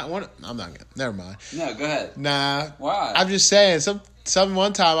 Sometimes I'm not gonna. Never mind. No, go ahead. Nah. Why? I'm just saying.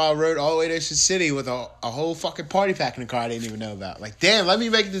 One time I rode all the way to Ocean City with a whole fucking party pack in the car I didn't even know about. Like, damn, let me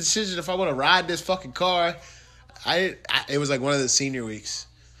make the decision if I want to ride this fucking car. It was like one of the senior weeks.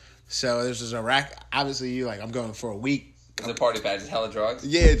 So this was a rack. Obviously, I'm going for a week. It's a party pack, just hella drugs.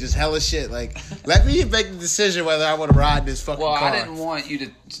 Yeah, just hella shit. Like, let me make the decision whether I want to ride this fucking car. I didn't want you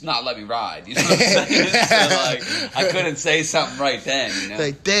to not let me ride. You know what I'm saying? So, I couldn't say something right then, you know?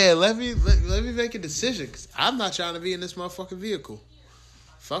 Like, damn, let me make a decision because I'm not trying to be in this motherfucking vehicle.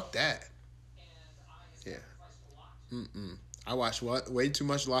 Fuck that. Yeah. I watched way too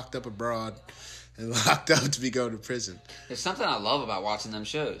much Locked Up Abroad and Locked Up to be going to prison. There's something I love about watching them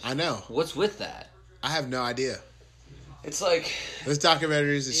shows. I know. What's with that? I have no idea. It's like... Those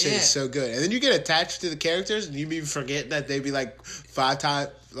documentaries and shit Yeah. is so good. And then you get attached to the characters and you be forgetting that they be like 5-time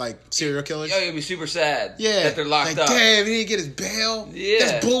serial killers. Yo, you'll be super sad Yeah. that they're locked up. Damn, he didn't get his bail. Yeah.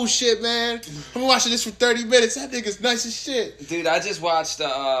 That's bullshit, man. I'm watching this for 30 minutes. That nigga's nice as shit. Dude, I just watched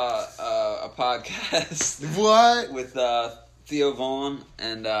a podcast What? with Theo Vaughn,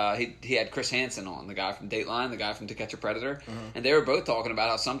 and he had Chris Hansen on, the guy from Dateline, the guy from To Catch a Predator, and they were both talking about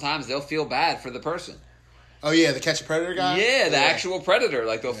how sometimes they'll feel bad for the person. Oh, yeah, the Catch a Predator guy? Yeah, the actual predator.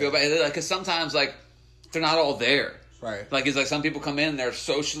 Like, they'll feel bad. Because sometimes, they're not all there. Right. It's like some people come in, they're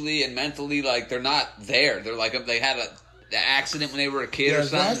socially and mentally, they're not there. They're like, they had an accident when they were a kid or Yeah,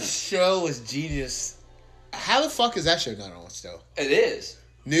 that something. show was genius. How the fuck is that show not on still? It is.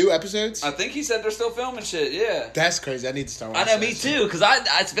 New episodes? I think he said they're still filming shit, yeah. That's crazy. I need to start I watching know, me that too, because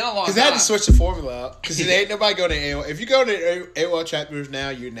it's been a long time. Because they had to switch the formula up. Because there ain't nobody going to AOL. If you go to AOL chat rooms now,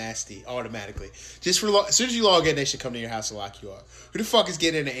 you're nasty automatically. Just as soon as you log in, they should come to your house and lock you up. Who the fuck is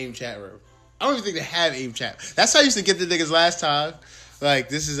getting in the AIM chat room? I don't even think they have AIM chat. That's how I used to get the niggas last time. Like,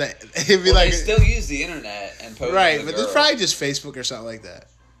 this is it'd be they still use the internet and post. right, with but girls. there's probably just Facebook or something like that.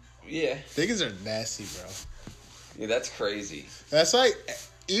 Yeah. Niggas are nasty, bro. Yeah, that's crazy. That's like,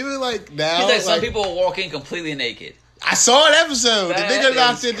 even like now. Some people will walk in completely naked. I saw an episode. That the nigga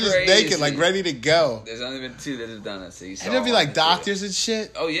knocked is in just crazy. naked, like ready to go. There's only been 2 that have done it, so you saw And there'll be one like and 2. doctors and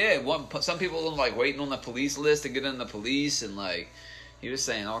shit. Oh yeah, some people are waiting on the police list to get in the police, and he was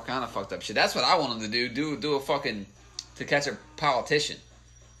saying all kind of fucked up shit. That's what I want him to do. Do a fucking To Catch a Politician,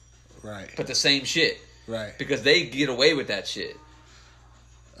 Right. but the same shit, Right. because they get away with that shit.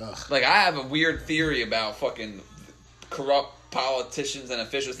 Ugh. I have a weird theory about fucking corrupt politicians and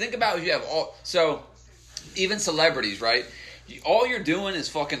officials. Think about if you have even celebrities, right? All you're doing is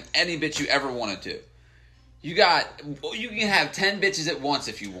fucking any bitch you ever wanted to. You can have 10 bitches at once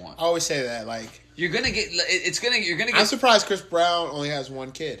if you want. I always say that. You're gonna get. You're gonna get. I'm surprised Chris Brown only has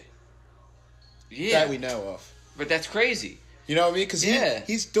one kid Yeah, that we know of. but that's crazy. You know what I mean? Because Yeah.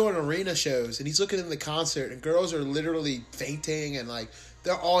 he's doing arena shows and he's looking in the concert and girls are literally fainting and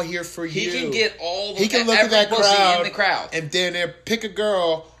they're all here for He you. can get all. He can look at every that pussy crowd, in the crowd. and then they pick a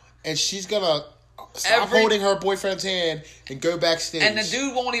girl and she's gonna stop Every- holding her boyfriend's hand and go backstage. And the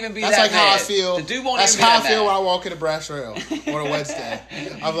dude won't even be That's that like mad. how I feel. The dude won't That's even be how that I feel mad. when I walk into Brass Rail on a Wednesday.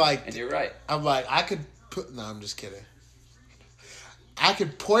 I'm like, And you're right. I could put. No, I'm just kidding. I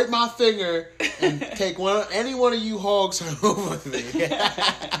could point my finger and take any one of you hogs home with me.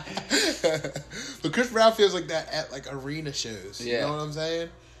 But Chris Brown feels like that at arena shows. You Yeah. know what I'm saying?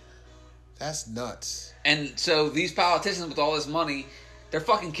 That's nuts. And so these politicians with all this money, they're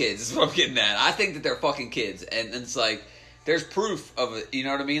fucking kids. Is what I'm getting at. I think that they're fucking kids, and it's there's proof of it. You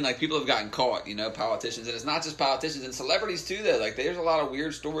know what I mean? People have gotten caught. Politicians, and it's not just politicians and celebrities too. Though, there's a lot of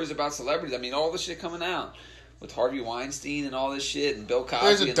weird stories about celebrities. I mean, all this shit coming out with Harvey Weinstein and all this shit, and Bill Cosby.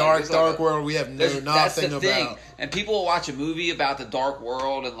 There's a and dark world we have that's nothing the thing. about. And people will watch a movie about the dark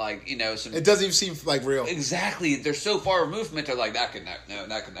world and some. It doesn't even seem real. Exactly, they're so far removed from it. They're like, that could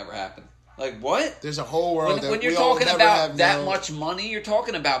never happen. What? There's a whole world When that you're we all talking never about have that known. much money, you're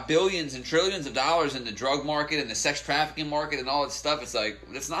talking about billions and trillions of dollars in the drug market and the sex trafficking market and all that stuff. It's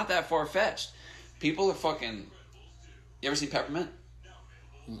it's not that far fetched. People are fucking. You ever seen Peppermint?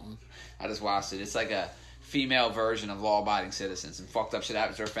 I just watched it. It's like a female version of Law Abiding Citizens, and fucked up shit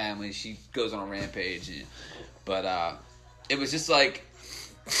happens to her family. She goes on a rampage, but it was just like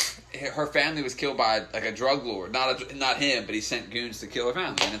her family was killed by like a drug lord, not him, but he sent goons to kill her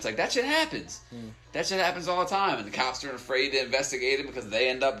family, and it's like that shit happens. That shit happens all the time, and the cops are afraid to investigate it because they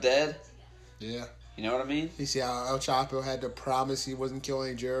end up dead. Yeah. You know what I mean? You see how El Chapo had to promise he wasn't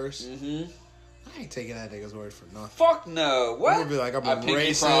killing jurors? Mm-hmm. I ain't taking that nigga's word for nothing. Fuck no. What? I'm gonna be like, I'm a pinky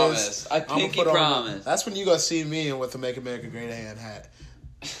racist. promise. I I'ma pinky put on promise. that's when you gonna see me with the Make America Great Again hat.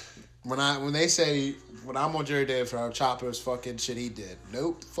 When they say when I'm on jury day for El Chapo's fucking shit he did.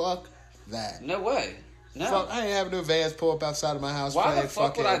 Nope. Fuck that. No way. No. Fuck, I ain't having no vans pull up outside of my house. Why playing the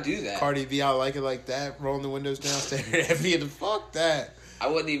fuck would fucking I do that? Cardi B, I like it like that. Rolling the windows down, staring at me. And fuck that. I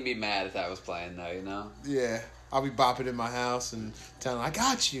wouldn't even be mad if that was playing though, you know? Yeah, I'll be bopping in my house and telling him, I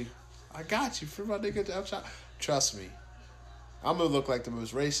got you for my nigga El Chapo. Trust me, I'm gonna look like the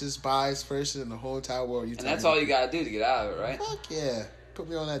most racist, biased person in the whole entire world. And that's all you gotta do to get out of it, right? Fuck yeah. Put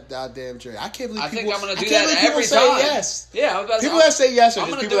me on that goddamn jury. I can't believe I people. think I'm gonna do I can't that believe every people time. Say yes. Yeah, I was about to People that say yes are I'm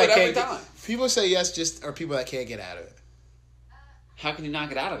just gonna people do that it every can't. time. People say yes just are people that can't get out of it. How can you not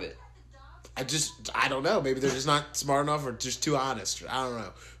get out of it? I don't know. Maybe they're just not smart enough or just too honest. I don't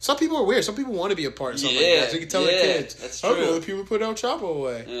know. Some people are weird. Some people want to be a part of something like that. So you can tell their kids. That's Oh, true. the people put El Chapo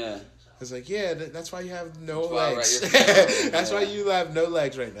away. Yeah. It's like, yeah, that's why you have no That's why, legs. right, That's why you have no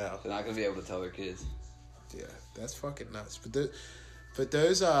legs right now. They're not gonna be able to tell their kids. Yeah, that's fucking nuts. But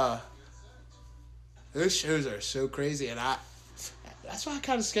those shows are so crazy, and that's why it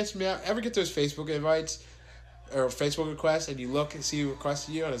kind of sketched me out. Ever get those Facebook invites or Facebook requests, and you look and see who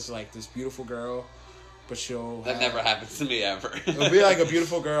requested you, and it's like this beautiful girl, but That never happens to me ever. It'll be like a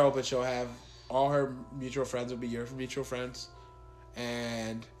beautiful girl, but she'll have all her mutual friends will be your mutual friends,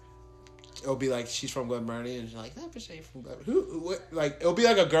 and it'll be like she's from Glen Burnie, and she's like, that bitch ain't from Glen. Like it'll be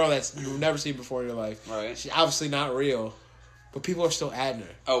like a girl that's you've never seen before in your life. Right. She's obviously not real, but people are still adding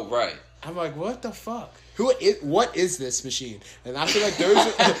her. Oh, right. I'm like, what the fuck? What is this machine? And I feel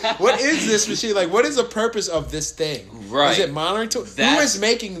like what is this machine? Like, what is the purpose of this thing? Right. Is it monitoring? Who is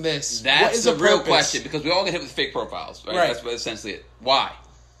making this? That's what is the real purpose? question, because we all get hit with fake profiles, right? Right. That's what essentially it. Why?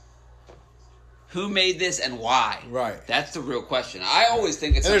 Who made this and why? Right. That's the real question. I always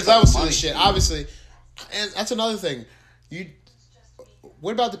think it's And there's some levels to money this shit, scheme. obviously. And that's another thing.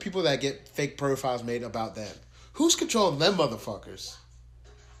 What about the people that get fake profiles made about them? Who's controlling them motherfuckers?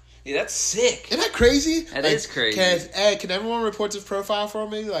 Yeah, that's sick. Isn't that crazy? That is crazy. Can everyone report this profile for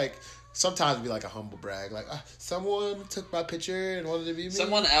me? Like, sometimes it'd be like a humble brag. Like, someone took my picture and wanted to be me.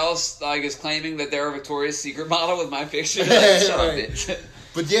 Someone else is claiming that they're a Victoria's Secret model with my picture. Like, shut up, Right. bitch.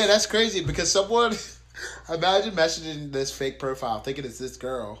 But yeah, that's crazy because someone, imagine messaging this fake profile thinking it's this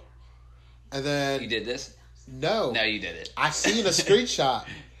girl. And then, You did this? no. No, you did it. I seen a screenshot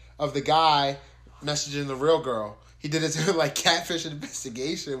of the guy messaging the real girl. He did it to like catfish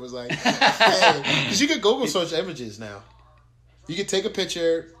investigation. It was like, hey, because you can Google search images now. You can take a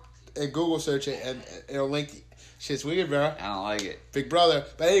picture and Google search it, and it'll link. Shit's weird, bro. I don't like it. Big brother.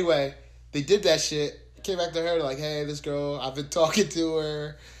 But anyway, they did that shit. Came back to her like, hey, this girl, I've been talking to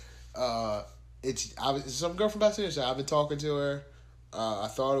her. It's some girl from Pasadena. I've been talking to her. I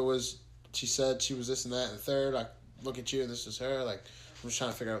thought it was. She said she was this and that and the third. I look at you and this is her. Like, I'm just trying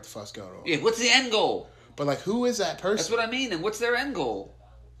to figure out what the fuck's going on. Yeah, what's the end goal? But like, who is that person? That's what I mean. And what's their end goal?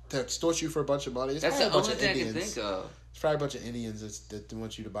 To extort you for a bunch of money. It's That's probably the a bunch only of thing I can Indians. think of. It's probably a bunch of Indians that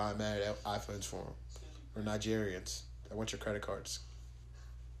want you to buy married iPhones for them, or Nigerians that want your credit cards.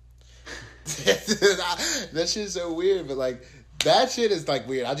 That shit's so weird, but like that shit is like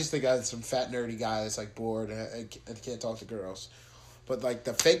weird. I just think I'm some fat nerdy guy that's like bored and can't talk to girls. But like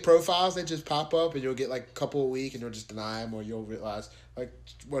the fake profiles that just pop up and you'll get like a couple a week and you'll just deny them, or you'll realize like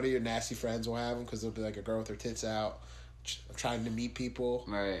one of your nasty friends will have them because there'll be like a girl with her tits out trying to meet people.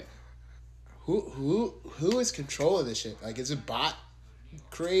 Right. Who is controlling this shit? Like, is it bot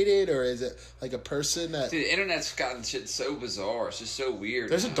created or is it like a person that? Dude, the internet's gotten shit so bizarre. It's just so weird.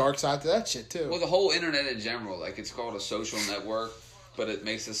 There's a now. dark side to that shit too. Well, the whole internet in general, like, it's called a social network, but it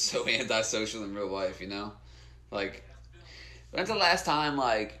makes us so antisocial in real life, you know? Like, when's the last time,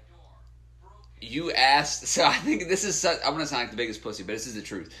 like, you asked... So I think this is such... I'm going to sound like the biggest pussy, but this is the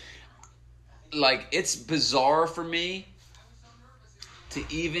truth. Like, it's bizarre for me to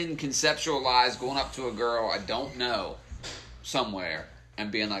even conceptualize going up to a girl I don't know somewhere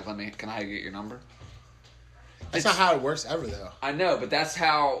and being like, can I get your number? That's not how it works ever, though. I know, but that's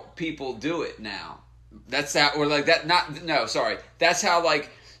how people do it now. That's how, or like that, not, no, sorry. That's how, like,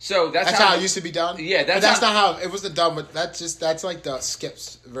 So That's how it used to be done. Yeah, but that's not how it wasn't done. But that's like the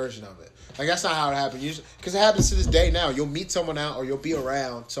Skips version of it. Like that's not how it happened. Because it happens to this day now. You'll meet someone out, or you'll be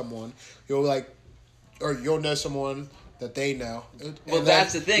around someone. Or you'll know someone that they know. Well,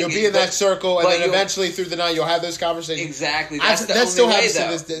 that's the thing. You'll be in that circle, and then you'll- eventually through the night you'll have those conversations. Exactly. That's the that only still way, happens to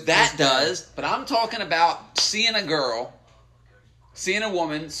though. this That day. does. But I'm talking about seeing a girl, seeing a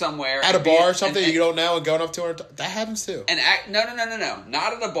woman somewhere At a and being- bar or something and- you don't know and going up to her. That happens too. And no,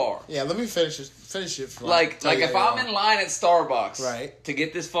 not at a bar. Yeah, let me finish it. Finish it. Like if I'm in line at Starbucks, Right. to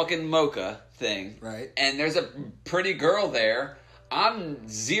get this fucking mocha thing, Right. and there's a pretty girl there, I'm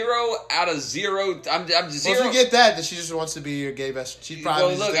 0 out of 0. I'm 0. Well, if you get that, then she just wants to be your gay best. She probably Well,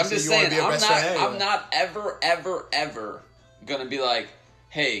 just look, thinks I'm that just you want to saying, be her best friend anyway. I'm not ever gonna be like,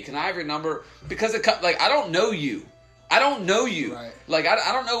 hey, can I have your number? Because I don't know you. I don't know you. Right. Like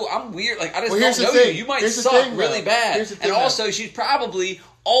I don't know. I'm weird. Like I just Well, here's don't the know thing. you. You might Here's the suck thing, really though. bad. Here's the thing, And though. also, she's probably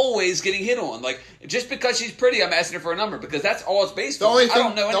always getting hit on. Like just because she's pretty, I'm asking her for a number because that's all it's based The on. only thing, I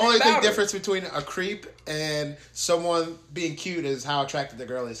don't know anything the only about her. difference between a creep and someone being cute is how attractive the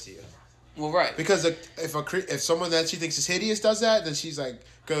girl is to you. Well, right. Because if someone that she thinks is hideous does that, then she's like,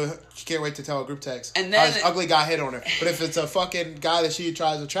 she can't wait to tell a group text. And how then- this ugly guy hit on her. But if it's a fucking guy that she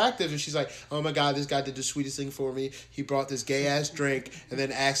tries attractive, and she's like, oh my god, this guy did the sweetest thing for me. He brought this gay ass drink and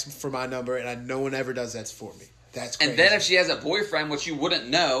then asked for my number, and no one ever does that for me. That's crazy. And then if she has a boyfriend, which you wouldn't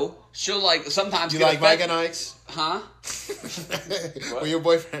know, she'll like sometimes you get like Mike offended. and Ike's? Huh? Where your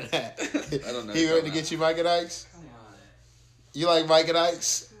boyfriend at? I don't know. He went to get you Mike and Ike's? Come on. You like Mike and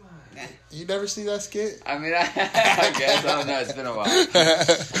Ike's? Come on. You never see that skit? I mean, I guess I don't know. It's been a while,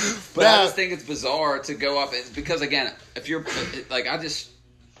 but Now- I just think it's bizarre to go up. It's because again, if you're like,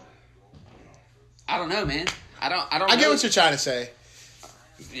 I don't know, man. I don't. I know. get what you're trying to say,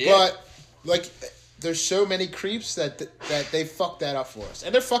 Yeah. but like, there's so many creeps that they fuck that up for us,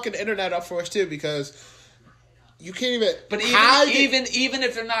 and they're fucking the internet up for us too because you can't even. But hide it. even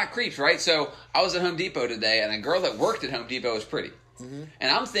if they're not creeps, right? So I was at Home Depot today, and a girl that worked at Home Depot was pretty, Mm-hmm.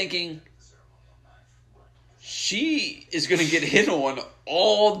 and I'm thinking she is going to get hit on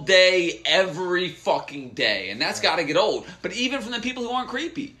all day, every fucking day, and that's got to get old. But even from the people who aren't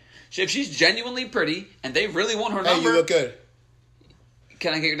creepy, if she's genuinely pretty and they really want her Hey, number, you look good.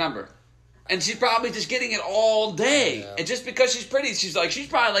 can I get your number? And she's probably just getting it all day, Yeah. and just because she's pretty, she's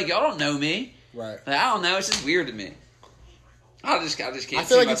probably like, y'all don't know me. Right. Like, I don't know. It's just weird to me. I just can't I see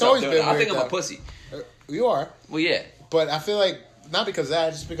feel like it's myself always doing been it. I think weird, I'm a though. pussy. You are, Well, yeah. but I feel like not because of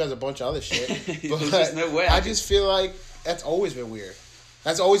that, just because of a bunch of other shit. But There's just no way I I could- just feel like that's always been weird.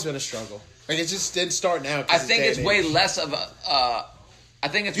 That's always been a struggle. Like it just didn't start now. 'cause I think day it's and way age. less of a. I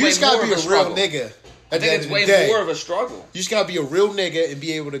think it's You way just more gotta be of a a real struggle. nigga. I At the think end it's of way the day. more of a struggle. You just gotta be a real nigga and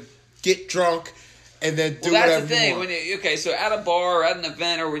be able to get drunk and then do Well, whatever that's the thing. you want. Okay, so at a bar or at an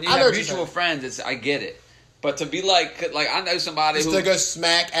event or when you I know have what you're mutual saying. friends, I get it. But to be like I know somebody Just who. to go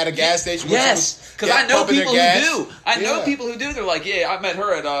smack at a gas station. Yes, because I know people who do. I know Yeah. people who do. They're like, yeah, I met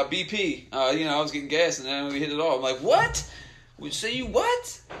her at BP. I was getting gas and then we hit it all. I'm like, what? We say you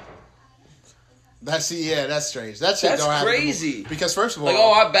what? That's strange. That shit That's don't happen to me. crazy. Because first of all, Like,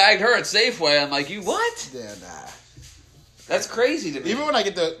 oh, I bagged her at Safeway. I'm like, you what? yeah, nah. That's crazy to me. Even when I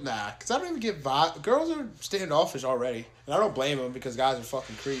get because I don't even get vibe. Girls are standoffish already, and I don't blame them because guys are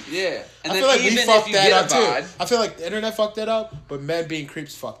fucking creeps. Yeah, and I then feel like even we if fucked you that get up a too. vibe, I feel like the internet fucked that up, but men being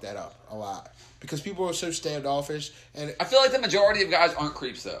creeps fucked that up a lot because people are so standoffish. And I feel like the majority of guys aren't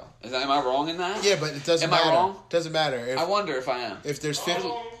creeps, though. Am I wrong in that? yeah, but it doesn't Am I matter. wrong? Doesn't matter if, I wonder if I am. if there's 50.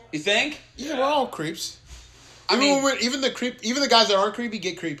 You think? Yeah, we're all creeps. I mean, Even the guys that aren't creepy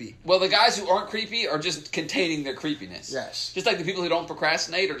get creepy. well, the guys who aren't creepy are just containing their creepiness. Yes. Just like the people who don't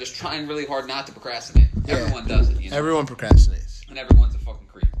procrastinate are just trying really hard not to procrastinate. Yeah. Everyone does it, you know? Everyone procrastinates. And everyone's a fucking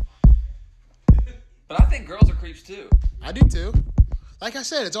creep. But I think girls are creeps, too. I do too. Like I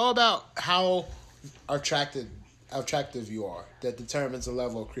said, it's all about how attractive you are that determines the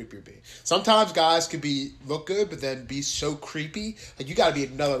level of creep you're being. Sometimes guys could look good, but then be so creepy. Like you got to be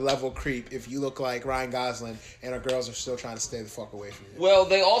another level of creep if you look like Ryan Gosling and our girls are still trying to stay the fuck away from you. Well,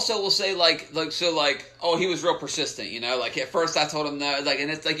 they also will say oh, he was real persistent, you know. Like at first, I told him no, and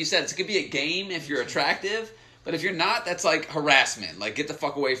it's like you said, it could be a game if you're attractive, but if you're not, that's like harassment. Like get the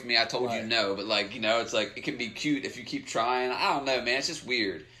fuck away from me. I told you Right. no, but it's like it can be cute if you keep trying. I don't know, man. It's just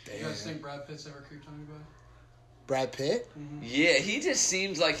weird. You guys think Brad Pitt's ever creeped on anybody? Brad Pitt? Yeah, he just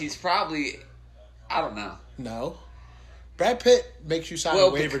seems like he's probably, I don't know, No. Brad Pitt makes you sign Well,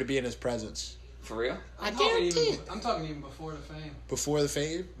 a waiver to be in his presence. for real. I guarantee. I'm talking even before the fame. Before the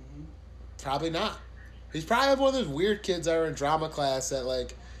fame? Probably not. He's probably one of those weird kids that are in drama class that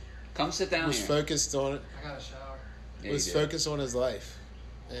like Come sit down was here. focused on I got a shower. Yeah, was you did. focused on his life.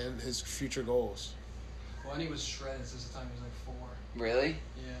 and his future goals. Well, and he was shredded since the time he was like 4. Really?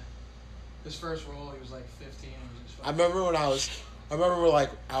 Yeah. His first role, he was like 15. And he was just I remember when I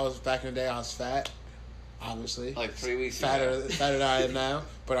was back in the day, I was fat, obviously. Like 3 weeks fatter ago. than I am now.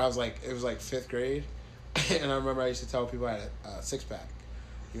 But I was like, it was like 5th grade. And I remember I used to tell people I had a 6-pack.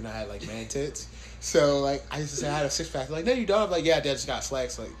 Even though I had like man tits. So like, I used to say I had a 6-pack. They're like, no, you don't. I'm like, yeah, Dad just got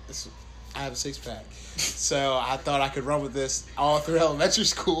flexed. Like, I have a 6-pack. So I thought I could run with this all through elementary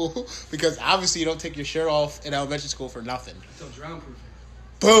school. Because obviously you don't take your shirt off in elementary school for nothing. until drown proofing.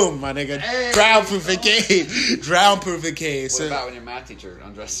 Boom, my nigga. Hey, Drown proofing game. Drown proofing game. What about when your math teacher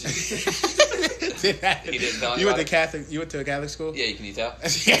undressed you? He didn't tell you You went about to Catholic. You went to a Catholic school. Yeah, can you tell?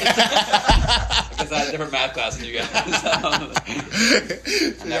 Yeah. Because I had a different math class than you guys. I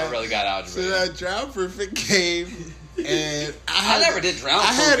never really got algebra. So that drown proofing game, and I never did drown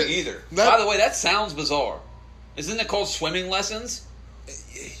proofing either. By the way, that sounds bizarre. Isn't it called swimming lessons?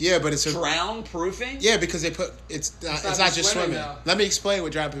 Yeah, but it's a Drown proofing? yeah because they put it's not just swimming. now. Let me explain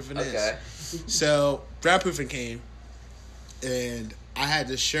what drown proofing Okay. is. So drown proofing came, and I had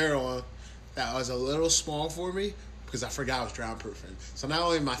this shirt on that was a little small for me because I forgot I was drown proofing. So not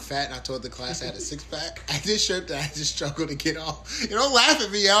only am I fat, and I told the class I had a 6-pack, I had this shirt that I just struggled to get off. You don't laugh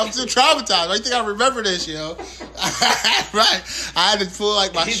at me, yo. I'm still traumatized. I think I remember this, yo. Right. I had to pull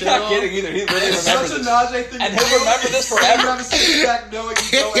like my He's shirt not off. kidding either. He really It's remembers such a this. Najee thing. And to he'll do. remember this You forever. have a 6-pack knowing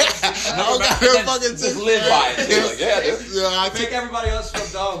you don't have a 6-pack. I don't got no And then fucking just 6-pack. live by it. Too. Like, yeah, dude. So I Make took, everybody else feel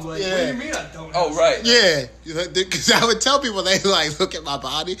dumb. Like, Yeah. what do you mean I don't have Oh, a right. yeah, because I would tell people they like look at my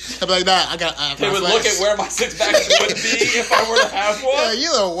body. I'd be like, nah, I got. They would look at where my 6-pack would be if I were to have one. Yeah,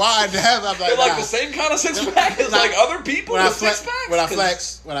 you a wide have. I'm like, They're like nah. the same kind of 6-pack as Nah. like other people When I with flex, 6-packs.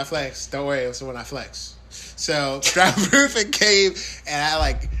 when I flex, don't worry. So when I flex, so drown proofing came, and I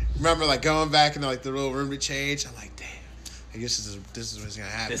like remember like going back into like the little room to change. I'm like, damn, I guess this is what's gonna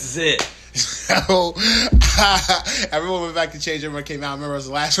happen. This is it. So everyone went back to change. Everyone came out. I remember I was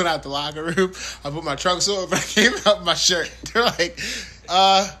the last one out the locker room. I put my trunks on, but I came out with my shirt. They're like,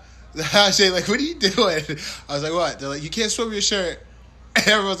 I say like, what are you doing? I was like, what? They're like, you can't swim your shirt. And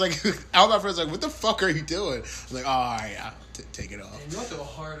everyone's like, all my friends are like, what the fuck are you doing? I'm like, oh, all right, I'll take it off. And you went to a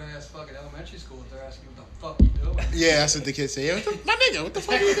hard ass fucking elementary school if they're asking you what the fuck you doing. Yeah, that's what the kids say. Yeah, my nigga, what the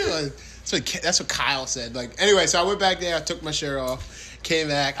fuck are you doing? That's what Kyle said. Like, anyway, so I went back there. I took my shirt off, came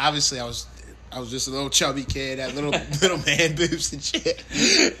back. Obviously, I was just a little chubby kid, had little man boobs and shit.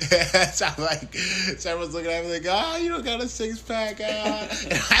 So I'm like, so everyone's looking at me like, oh, you don't got a 6-pack. And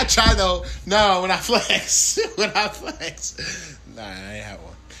I try though. No, when I flex, nah, I ain't have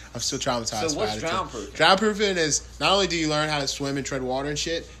one. I'm still traumatized. So what's by it. drown proofing? Drown proofing is not only do you learn how to swim and tread water and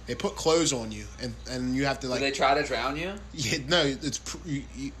shit, they put clothes on you, and you have to Do like. they try to drown you? Yeah, no, it's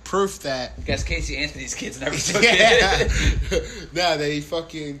proof that. Guess Casey Anthony's kids never took Yeah. it. No, they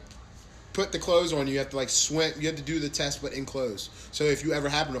fucking put the clothes on you. You have to like swim. You have to do the test, but in clothes. So if you ever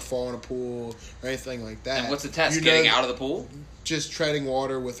happen to fall in a pool or anything like that, And what's the test? you know Getting out of the pool? just treading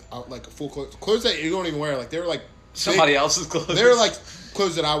water with like full clothes that you don't even wear. Like they were like Somebody else's clothes. They were like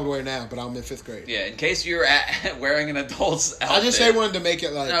clothes that I would wear now, but I'm in 5th grade. Yeah, in case you're wearing an adult's outfit. I just they wanted to make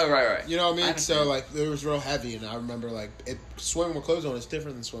it like No, right. You know what I mean? understand. So like it was real heavy, and I remember like swimming with clothes on is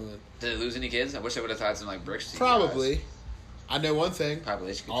different than swimming. Did it lose any kids? I wish they would have tied some like bricks to you Probably. guys. I know one thing.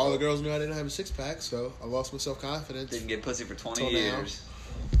 Population control. All the girls knew I didn't have a 6-pack, so I lost my self confidence. Didn't get pussy for 20 Till now. years.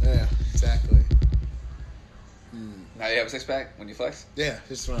 Yeah, exactly. Now you have a 6-pack when you flex? Yeah,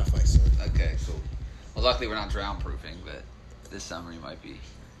 just when I flex. So. Okay, cool. Well, luckily we're not drown proofing, but this summer you might be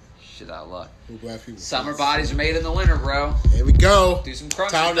shit out of luck. I'm glad people. Summer bodies are made in the winter, bro. Here we go. Do some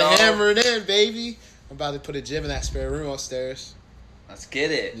crunches, Time to dog. hammer it in, baby. I'm about to put a gym in that spare room upstairs. Let's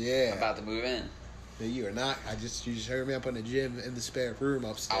get it. Yeah. I'm about to move in. No, you are not. You just heard me. I'm putting a gym in the spare room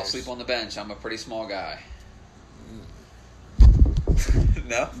upstairs. I'll sleep on the bench. I'm a pretty small guy.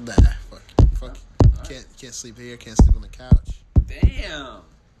 No? Nah, fuck. Can't sleep here. Can't sleep on the couch. Damn.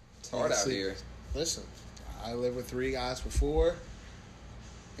 It's hard Can't out sleep. here. Listen, I lived with 3 guys before.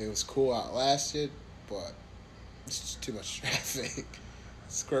 It was cool, outlasted, but it's just too much traffic.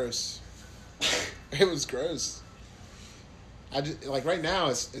 It's gross. It was gross. I just like right now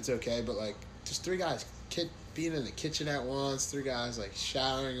it's okay, but like just 3 guys being in the kitchen at once, 3 guys like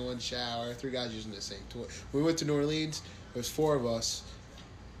showering in one shower, 3 guys using the same toilet. We went to New Orleans. It was 4 of us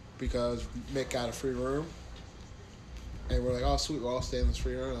because Mick got a free room, and we're like, oh sweet, we'll all stay in this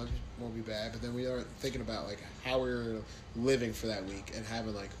free room. It won't be bad. But then we are thinking about like how we were living for that week and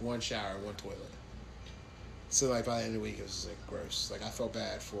having like 1 shower and 1 toilet. So like by the end of the week, it was just like gross. Like I felt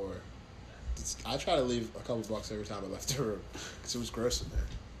bad for. I try to leave a couple bucks every time I left the room because it was gross in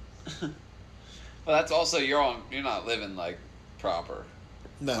there. Well, that's also you're not living like proper.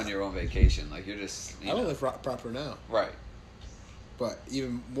 No. when you're on vacation. Like you're just. I don't live proper now, Right. but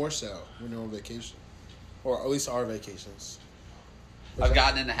even more so when you're on vacation, or at least our vacations. Which I've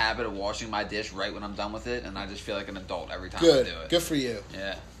gotten in the habit of washing my dish right when I'm done with it, and I just feel like an adult every time good. I do it. Good for you.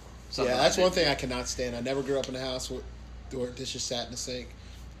 Yeah. Yeah, that's one thing I cannot stand. I never grew up in a house where dishes sat in the sink.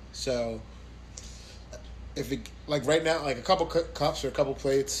 So, if it, like right now, like a couple cups or a couple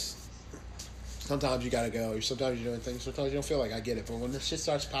plates, sometimes you gotta go. Or sometimes you're doing things. Sometimes you don't feel like I get it. But when the shit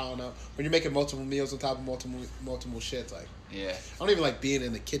starts piling up, when you're making multiple meals on top of multiple shit, like Yeah. I don't even like being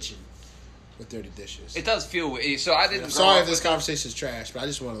in the kitchen with dirty dishes. It does feel weird. So I didn't. I'm grow sorry up if this with- conversation is trash, but I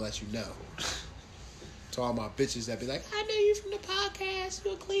just want to let you know. To all my bitches that be like, I know you from the podcast.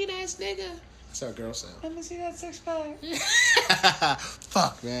 You a clean ass nigga. That's how girls sound. Let me see that 6-pack.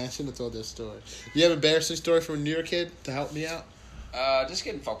 Fuck, man. I shouldn't have told that story. You have an embarrassing story from when you were a kid to help me out? Just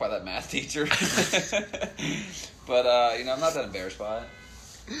getting fucked by that math teacher. But I'm not that embarrassed by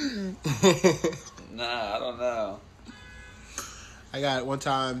it. Nah, I don't know. I got one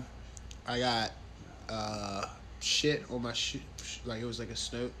time. I got shit on my shoe. Like it was like a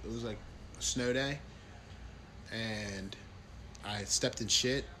snow day, and I stepped in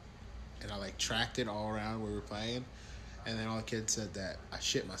shit, and I like tracked it all around where we were playing, and then all the kids said that I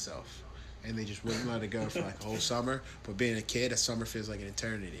shit myself, and they just wouldn't let it go for like a whole summer. But being a kid, a summer feels like an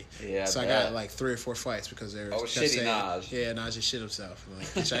eternity. Yeah, So I bet. got like 3 or 4 fights because they were Oh, kept shitty saying, Naj. Yeah, Naj just shit himself. I'm like,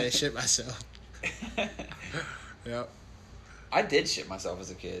 bitch, I didn't shit myself. Yep. I did shit myself as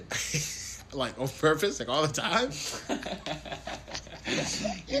a kid. Like on purpose, like all the time.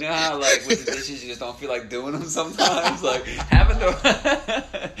 You know how, like, with the dishes, you just don't feel like doing them sometimes? Like, having to...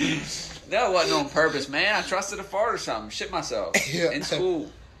 No, it wasn't on purpose, man. I trusted a fart or something. Shit myself. Yeah. In school.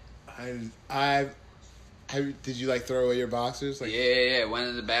 Did you like throw away your boxers? Like, Yeah. Went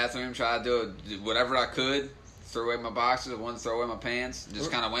in the bathroom, tried to do whatever I could. Threw away my boxers. I wanted to throw away my pants.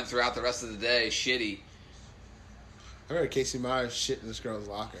 Just kind of went throughout the rest of the day shitty. I remember Casey Myers shit in this girl's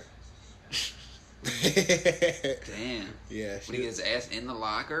locker. Damn. Yeah. Would he get his ass in the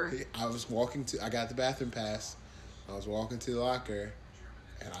locker? I got the bathroom pass. I was walking to the locker,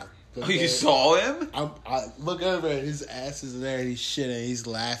 and I Oh, you saw him? I look over and his ass is there and he's shitting. He's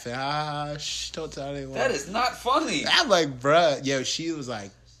laughing. Don't tell anyone. That is not funny. I'm like, bruh. Yo, she was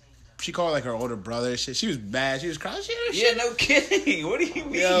like, she called like her older brother and shit. She was mad. She was crying. Yeah, no kidding. What do you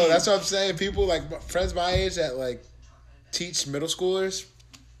mean? Yo, that's what I'm saying. People like friends my age that like teach middle schoolers.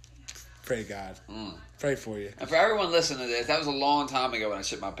 Pray to God. Pray for you. And for everyone listening to this, that was a long time ago when I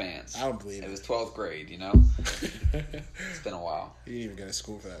shit my pants. I don't believe it. it. It was 12th grade, you know? It's been a while. You didn't even go to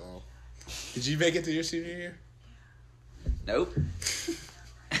school for that long. Did you make it through your senior year? Nope.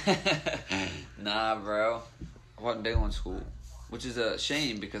 Nah, bro. I wasn't doing school. Which is a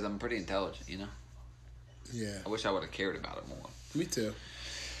shame because I'm pretty intelligent, you know? Yeah. I wish I would have cared about it more. Me too.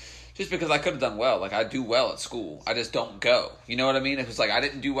 Just because I could have done well. Like, I do well at school. I just don't go. You know what I mean? It was like I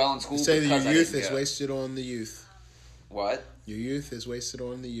didn't do well in school You say because that I your youth didn't is go. wasted on the youth. What? Your youth is wasted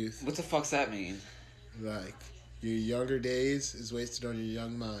on the youth. What the fuck's that mean? Like, your younger days is wasted on your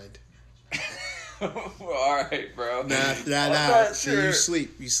young mind. Alright, bro. Nah. not See, sure. you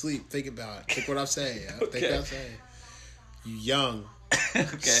sleep. Think about it. Think what I'm saying. Yo. Think what I'm saying. You young.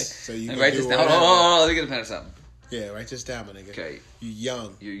 Okay. So you Let me can write do this down. whatever. Hold on. Let me get a pen or something. Yeah, write this down, my nigga. Okay. You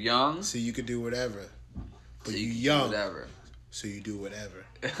young. You're young. So you could do whatever. But So you can do young. Whatever. So you do whatever.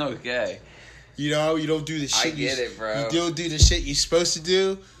 Okay. You know, you don't do the I shit. get it, bro. You don't do the shit you're supposed to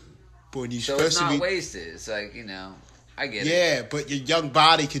do. But when you're So supposed it's to not be, wasted. It's like, I get it. yeah. But your young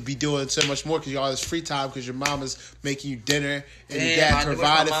body could be doing so much more because you all this free time because your mama's making you dinner and your dad I wish my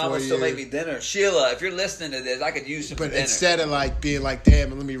provided mom for would you. still make me dinner. Sheila, if you're listening to this, I could use some But dinner. instead of like being like,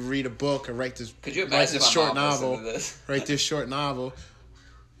 damn, let me read a book or write this, Could you write imagine this if my short mom listened novel, to this? write this short novel.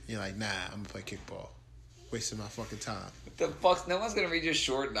 You're like, nah, I'm gonna play kickball, wasting my fucking time. The fuck? No one's gonna read your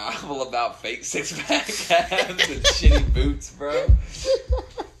short novel about fake 6-pack abs and shitty boots, bro.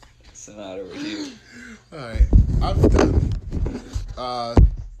 What's the matter with you? All right, I'm done.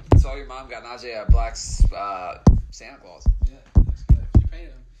 Saw your mom got Najee a black Santa Claus. Yeah, that's good. She painted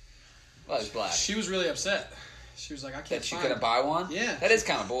him. Well, it's black. She was really upset. She was like, I can't That she find couldn't it. buy one? Yeah. That is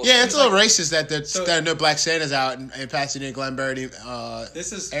kind of bullshit. Yeah, it's a little racist that there are no black Santas out in Pasadena and Glen Burnie.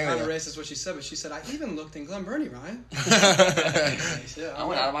 This is area. kind of racist what she said, but she said, I even looked in Glen Burnie, Ryan. Yeah, I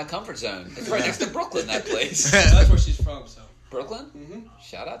went out of my comfort zone. It's right next to Brooklyn, that place. That's where she's from, so. Brooklyn? Mm-hmm.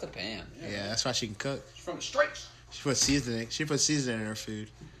 Shout out to Pam. Yeah, that's why she can cook. She's from the Straits. She put seasoning in her food.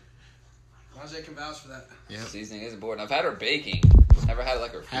 Najee can vouch for that. Yeah. Seasoning is important. I've had her baking. Never had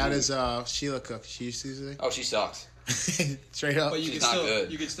like her food. How does Sheila cook? She use seasoning? Oh, she sucks. Straight up. But you She's could not still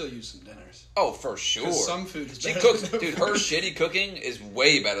good. you could still use some dinners. Oh, for sure. 'Cause some food is She better cooks, than dude. no Her food. shitty cooking is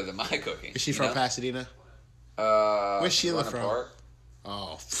way better than my cooking. Is she you from know? Pasadena? Where's Sheila from? Park.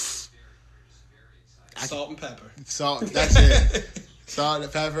 Oh, Salt and pepper. salt. That's it. Salt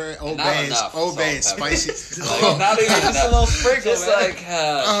and pepper. Old Not Bay. enough Old salt Bay. and pepper. Spicy. Like, not even Just a enough. little sprinkle, Just man. like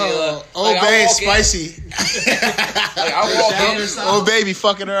Sheila. Old Like, I Bay. walk in- Spicy. Like, I walk Down in. or something. Old Bay be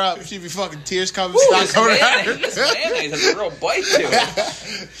fucking her up. She be fucking tears coming. Ooh, Stock this coming out. mayonnaise, this mayonnaise has a real bite to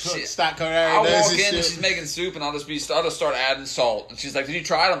it. Shit. Stock coming out. I'll her nose walk and in and shit. she's making soup, and I'll just start adding salt. And she's like, "Did you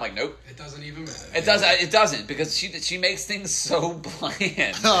try it?" I'm like, "Nope." It doesn't even matter. It doesn't because she makes things so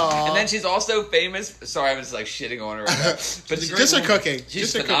bland. Aw. And then she's also famous. Sorry, I'm just like shitting on her right now. But Just her cooking. she's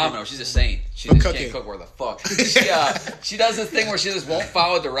Just her phenomenal. She's a saint. She But just cooking. can't cook worth a fuck. She does this thing where she just won't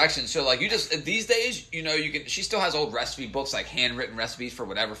follow directions. So like you just these days, you know, you can. She still has old recipe books, like handwritten recipes for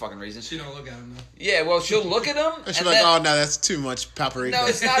whatever fucking reason. She don't look at them though. Yeah, well, she'll look at them. And she's like, oh no, that's too much paprika. No,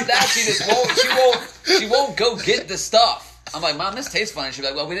 it's not that. She just won't. She won't go get the stuff. I'm like, Mom, this tastes funny. She's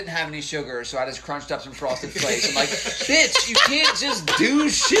like, well, we didn't have any sugar, so I just crunched up some frosted flakes. I'm like, bitch, you can't just do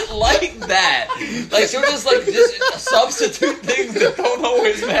shit like that. Like, she'll just substitute things that don't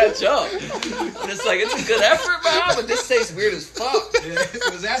always match up. And it's like, it's a good effort, Mom, but this tastes weird as fuck. Yeah,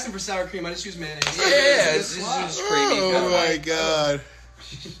 I was asking for sour cream. I just use mayonnaise. Yeah, it's just creamy. Oh my god.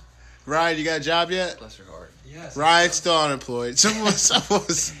 Ryan, you got a job yet? Bless her heart. Yes. Ryan's still unemployed. Someone still have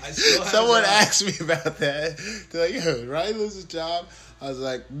a someone job. asked me about that. They're like, yo, Ryan lose his job? I was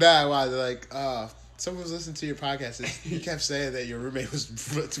like, nah, why? They're like, someone was listening to your podcast and he kept saying that your roommate was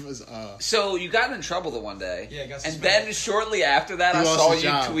So you got in trouble the one day. Yeah, I got and suspended. then shortly after that, You I lost saw your you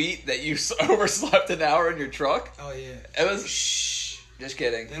job. tweet that you overslept an hour in your truck. Oh yeah. It was just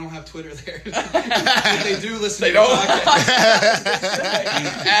kidding. They don't have Twitter there. If they do listen They to your don't.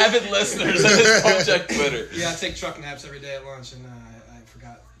 podcast. Avid listeners of this don't check Twitter. Yeah, I take truck naps every day at lunch, and I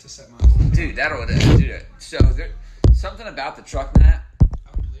forgot to set my alarm. Dude, so something about the truck nap.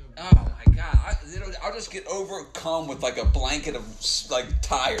 Unbelievable. Oh my god, I'll just get overcome with like a blanket of like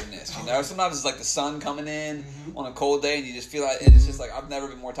tiredness. You know, sometimes it's like the sun coming in on a cold day, and you just feel like and it's just like I've never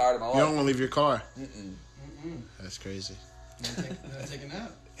been more tired in my life. You don't want to leave your car. Mm-mm. That's crazy. Then I take a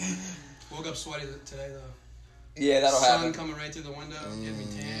nap. Woke up sweaty today though. Yeah, that'll Sun happen. coming right through the window, getting me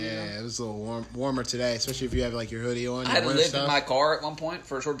tan. Yeah, it was a little warmer today, especially if you have like your hoodie on. I Your had to winter live in stuff. my car at one point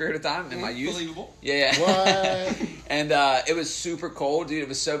for a short period of time in my youth. Believable. Yeah. What? And it was super cold, dude. It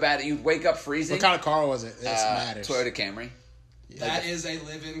was so bad. You'd wake up freezing. What kind of car was it? That matters. Toyota Camry. That is a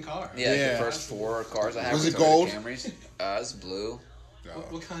live-in car. Yeah, Yeah. the first 4 cars I had Was were it Toyota gold? Camrys. It's blue.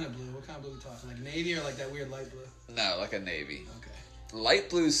 What kind of blue? What kind of blue are we talking? Like navy or like that weird light blue? No, like a navy. Okay. Light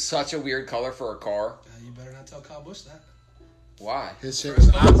blue's such a weird color for a car. You better not tell Kyle Busch that. Why? His shit was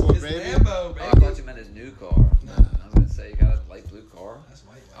First aqua, it's baby. Lambo, Oh, baby. I thought you meant his new car. No. I was gonna say you got a light blue car. That's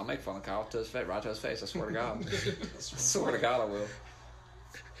white. I'll make fun of Kyle to his face, right to his face. I swear to God. I swear to God, I will.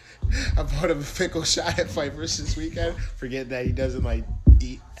 I bought him a pickle shot at Pfeiffer's this weekend, forgetting that he doesn't like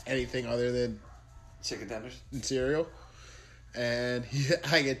eat anything other than Chicken tenders. cereal. And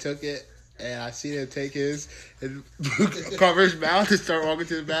I took it, and I seen him take his and cover his mouth and start walking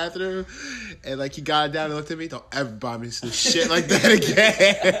to the bathroom. And like he got it down and looked at me. Don't ever buy me some shit like that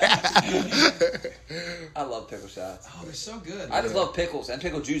again. I love pickle shots. Oh, they're so good. I just love pickles and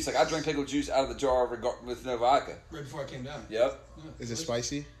pickle juice. Like I drink pickle juice out of the jar with no vodka. Right before I came down. Yep. Is it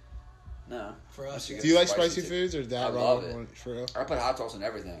spicy? No. For us, You Do you like Spicy spicy too. foods or that I love wrong? it. For real? I put hot sauce in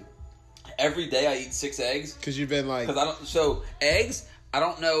everything. Every day I eat 6 eggs. Because you've been like, Because I don't. So eggs, I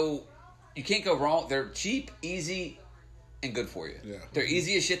don't know. You can't go wrong. They're cheap, easy, and good for you. Yeah. They're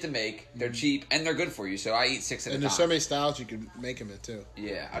easy as shit to make. They're cheap and they're good for you. So I eat 6 at a and time. there's so many styles you can make them in too.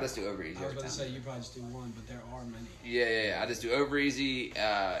 Yeah, I just do over easy I was every about to time. say you probably just do one, but there are many. Yeah. I just do over easy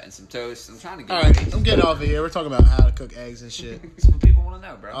and some toast. I'm trying to get. All right, I'm getting off of here. We're talking about how to cook eggs and shit. That's what people want to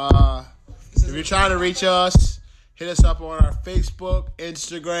know, bro. If you're trying to reach us, hit us up on our Facebook,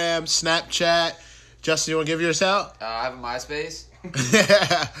 Instagram, Snapchat. Justin, you want to give yours out? I have a MySpace.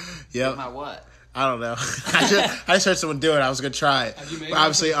 Yep. My what? I don't know. I just heard someone do it. I was gonna try it. Have you made But one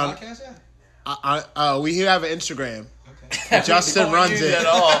obviously, for the podcast yet? we have an Instagram. Okay. Justin Don't runs use it. at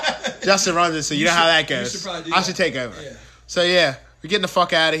all. Justin runs it, so you know how that goes. should probably do I that. should take over. Yeah. So yeah, we're getting the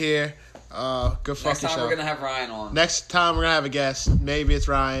fuck out of here. Good Next fucking time show. we're gonna have Ryan on. Next time we're gonna have a guest. Maybe it's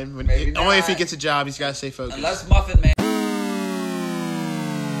Ryan. Maybe Only if he not. gets a job. He's gotta stay focused. Unless Muffin Man.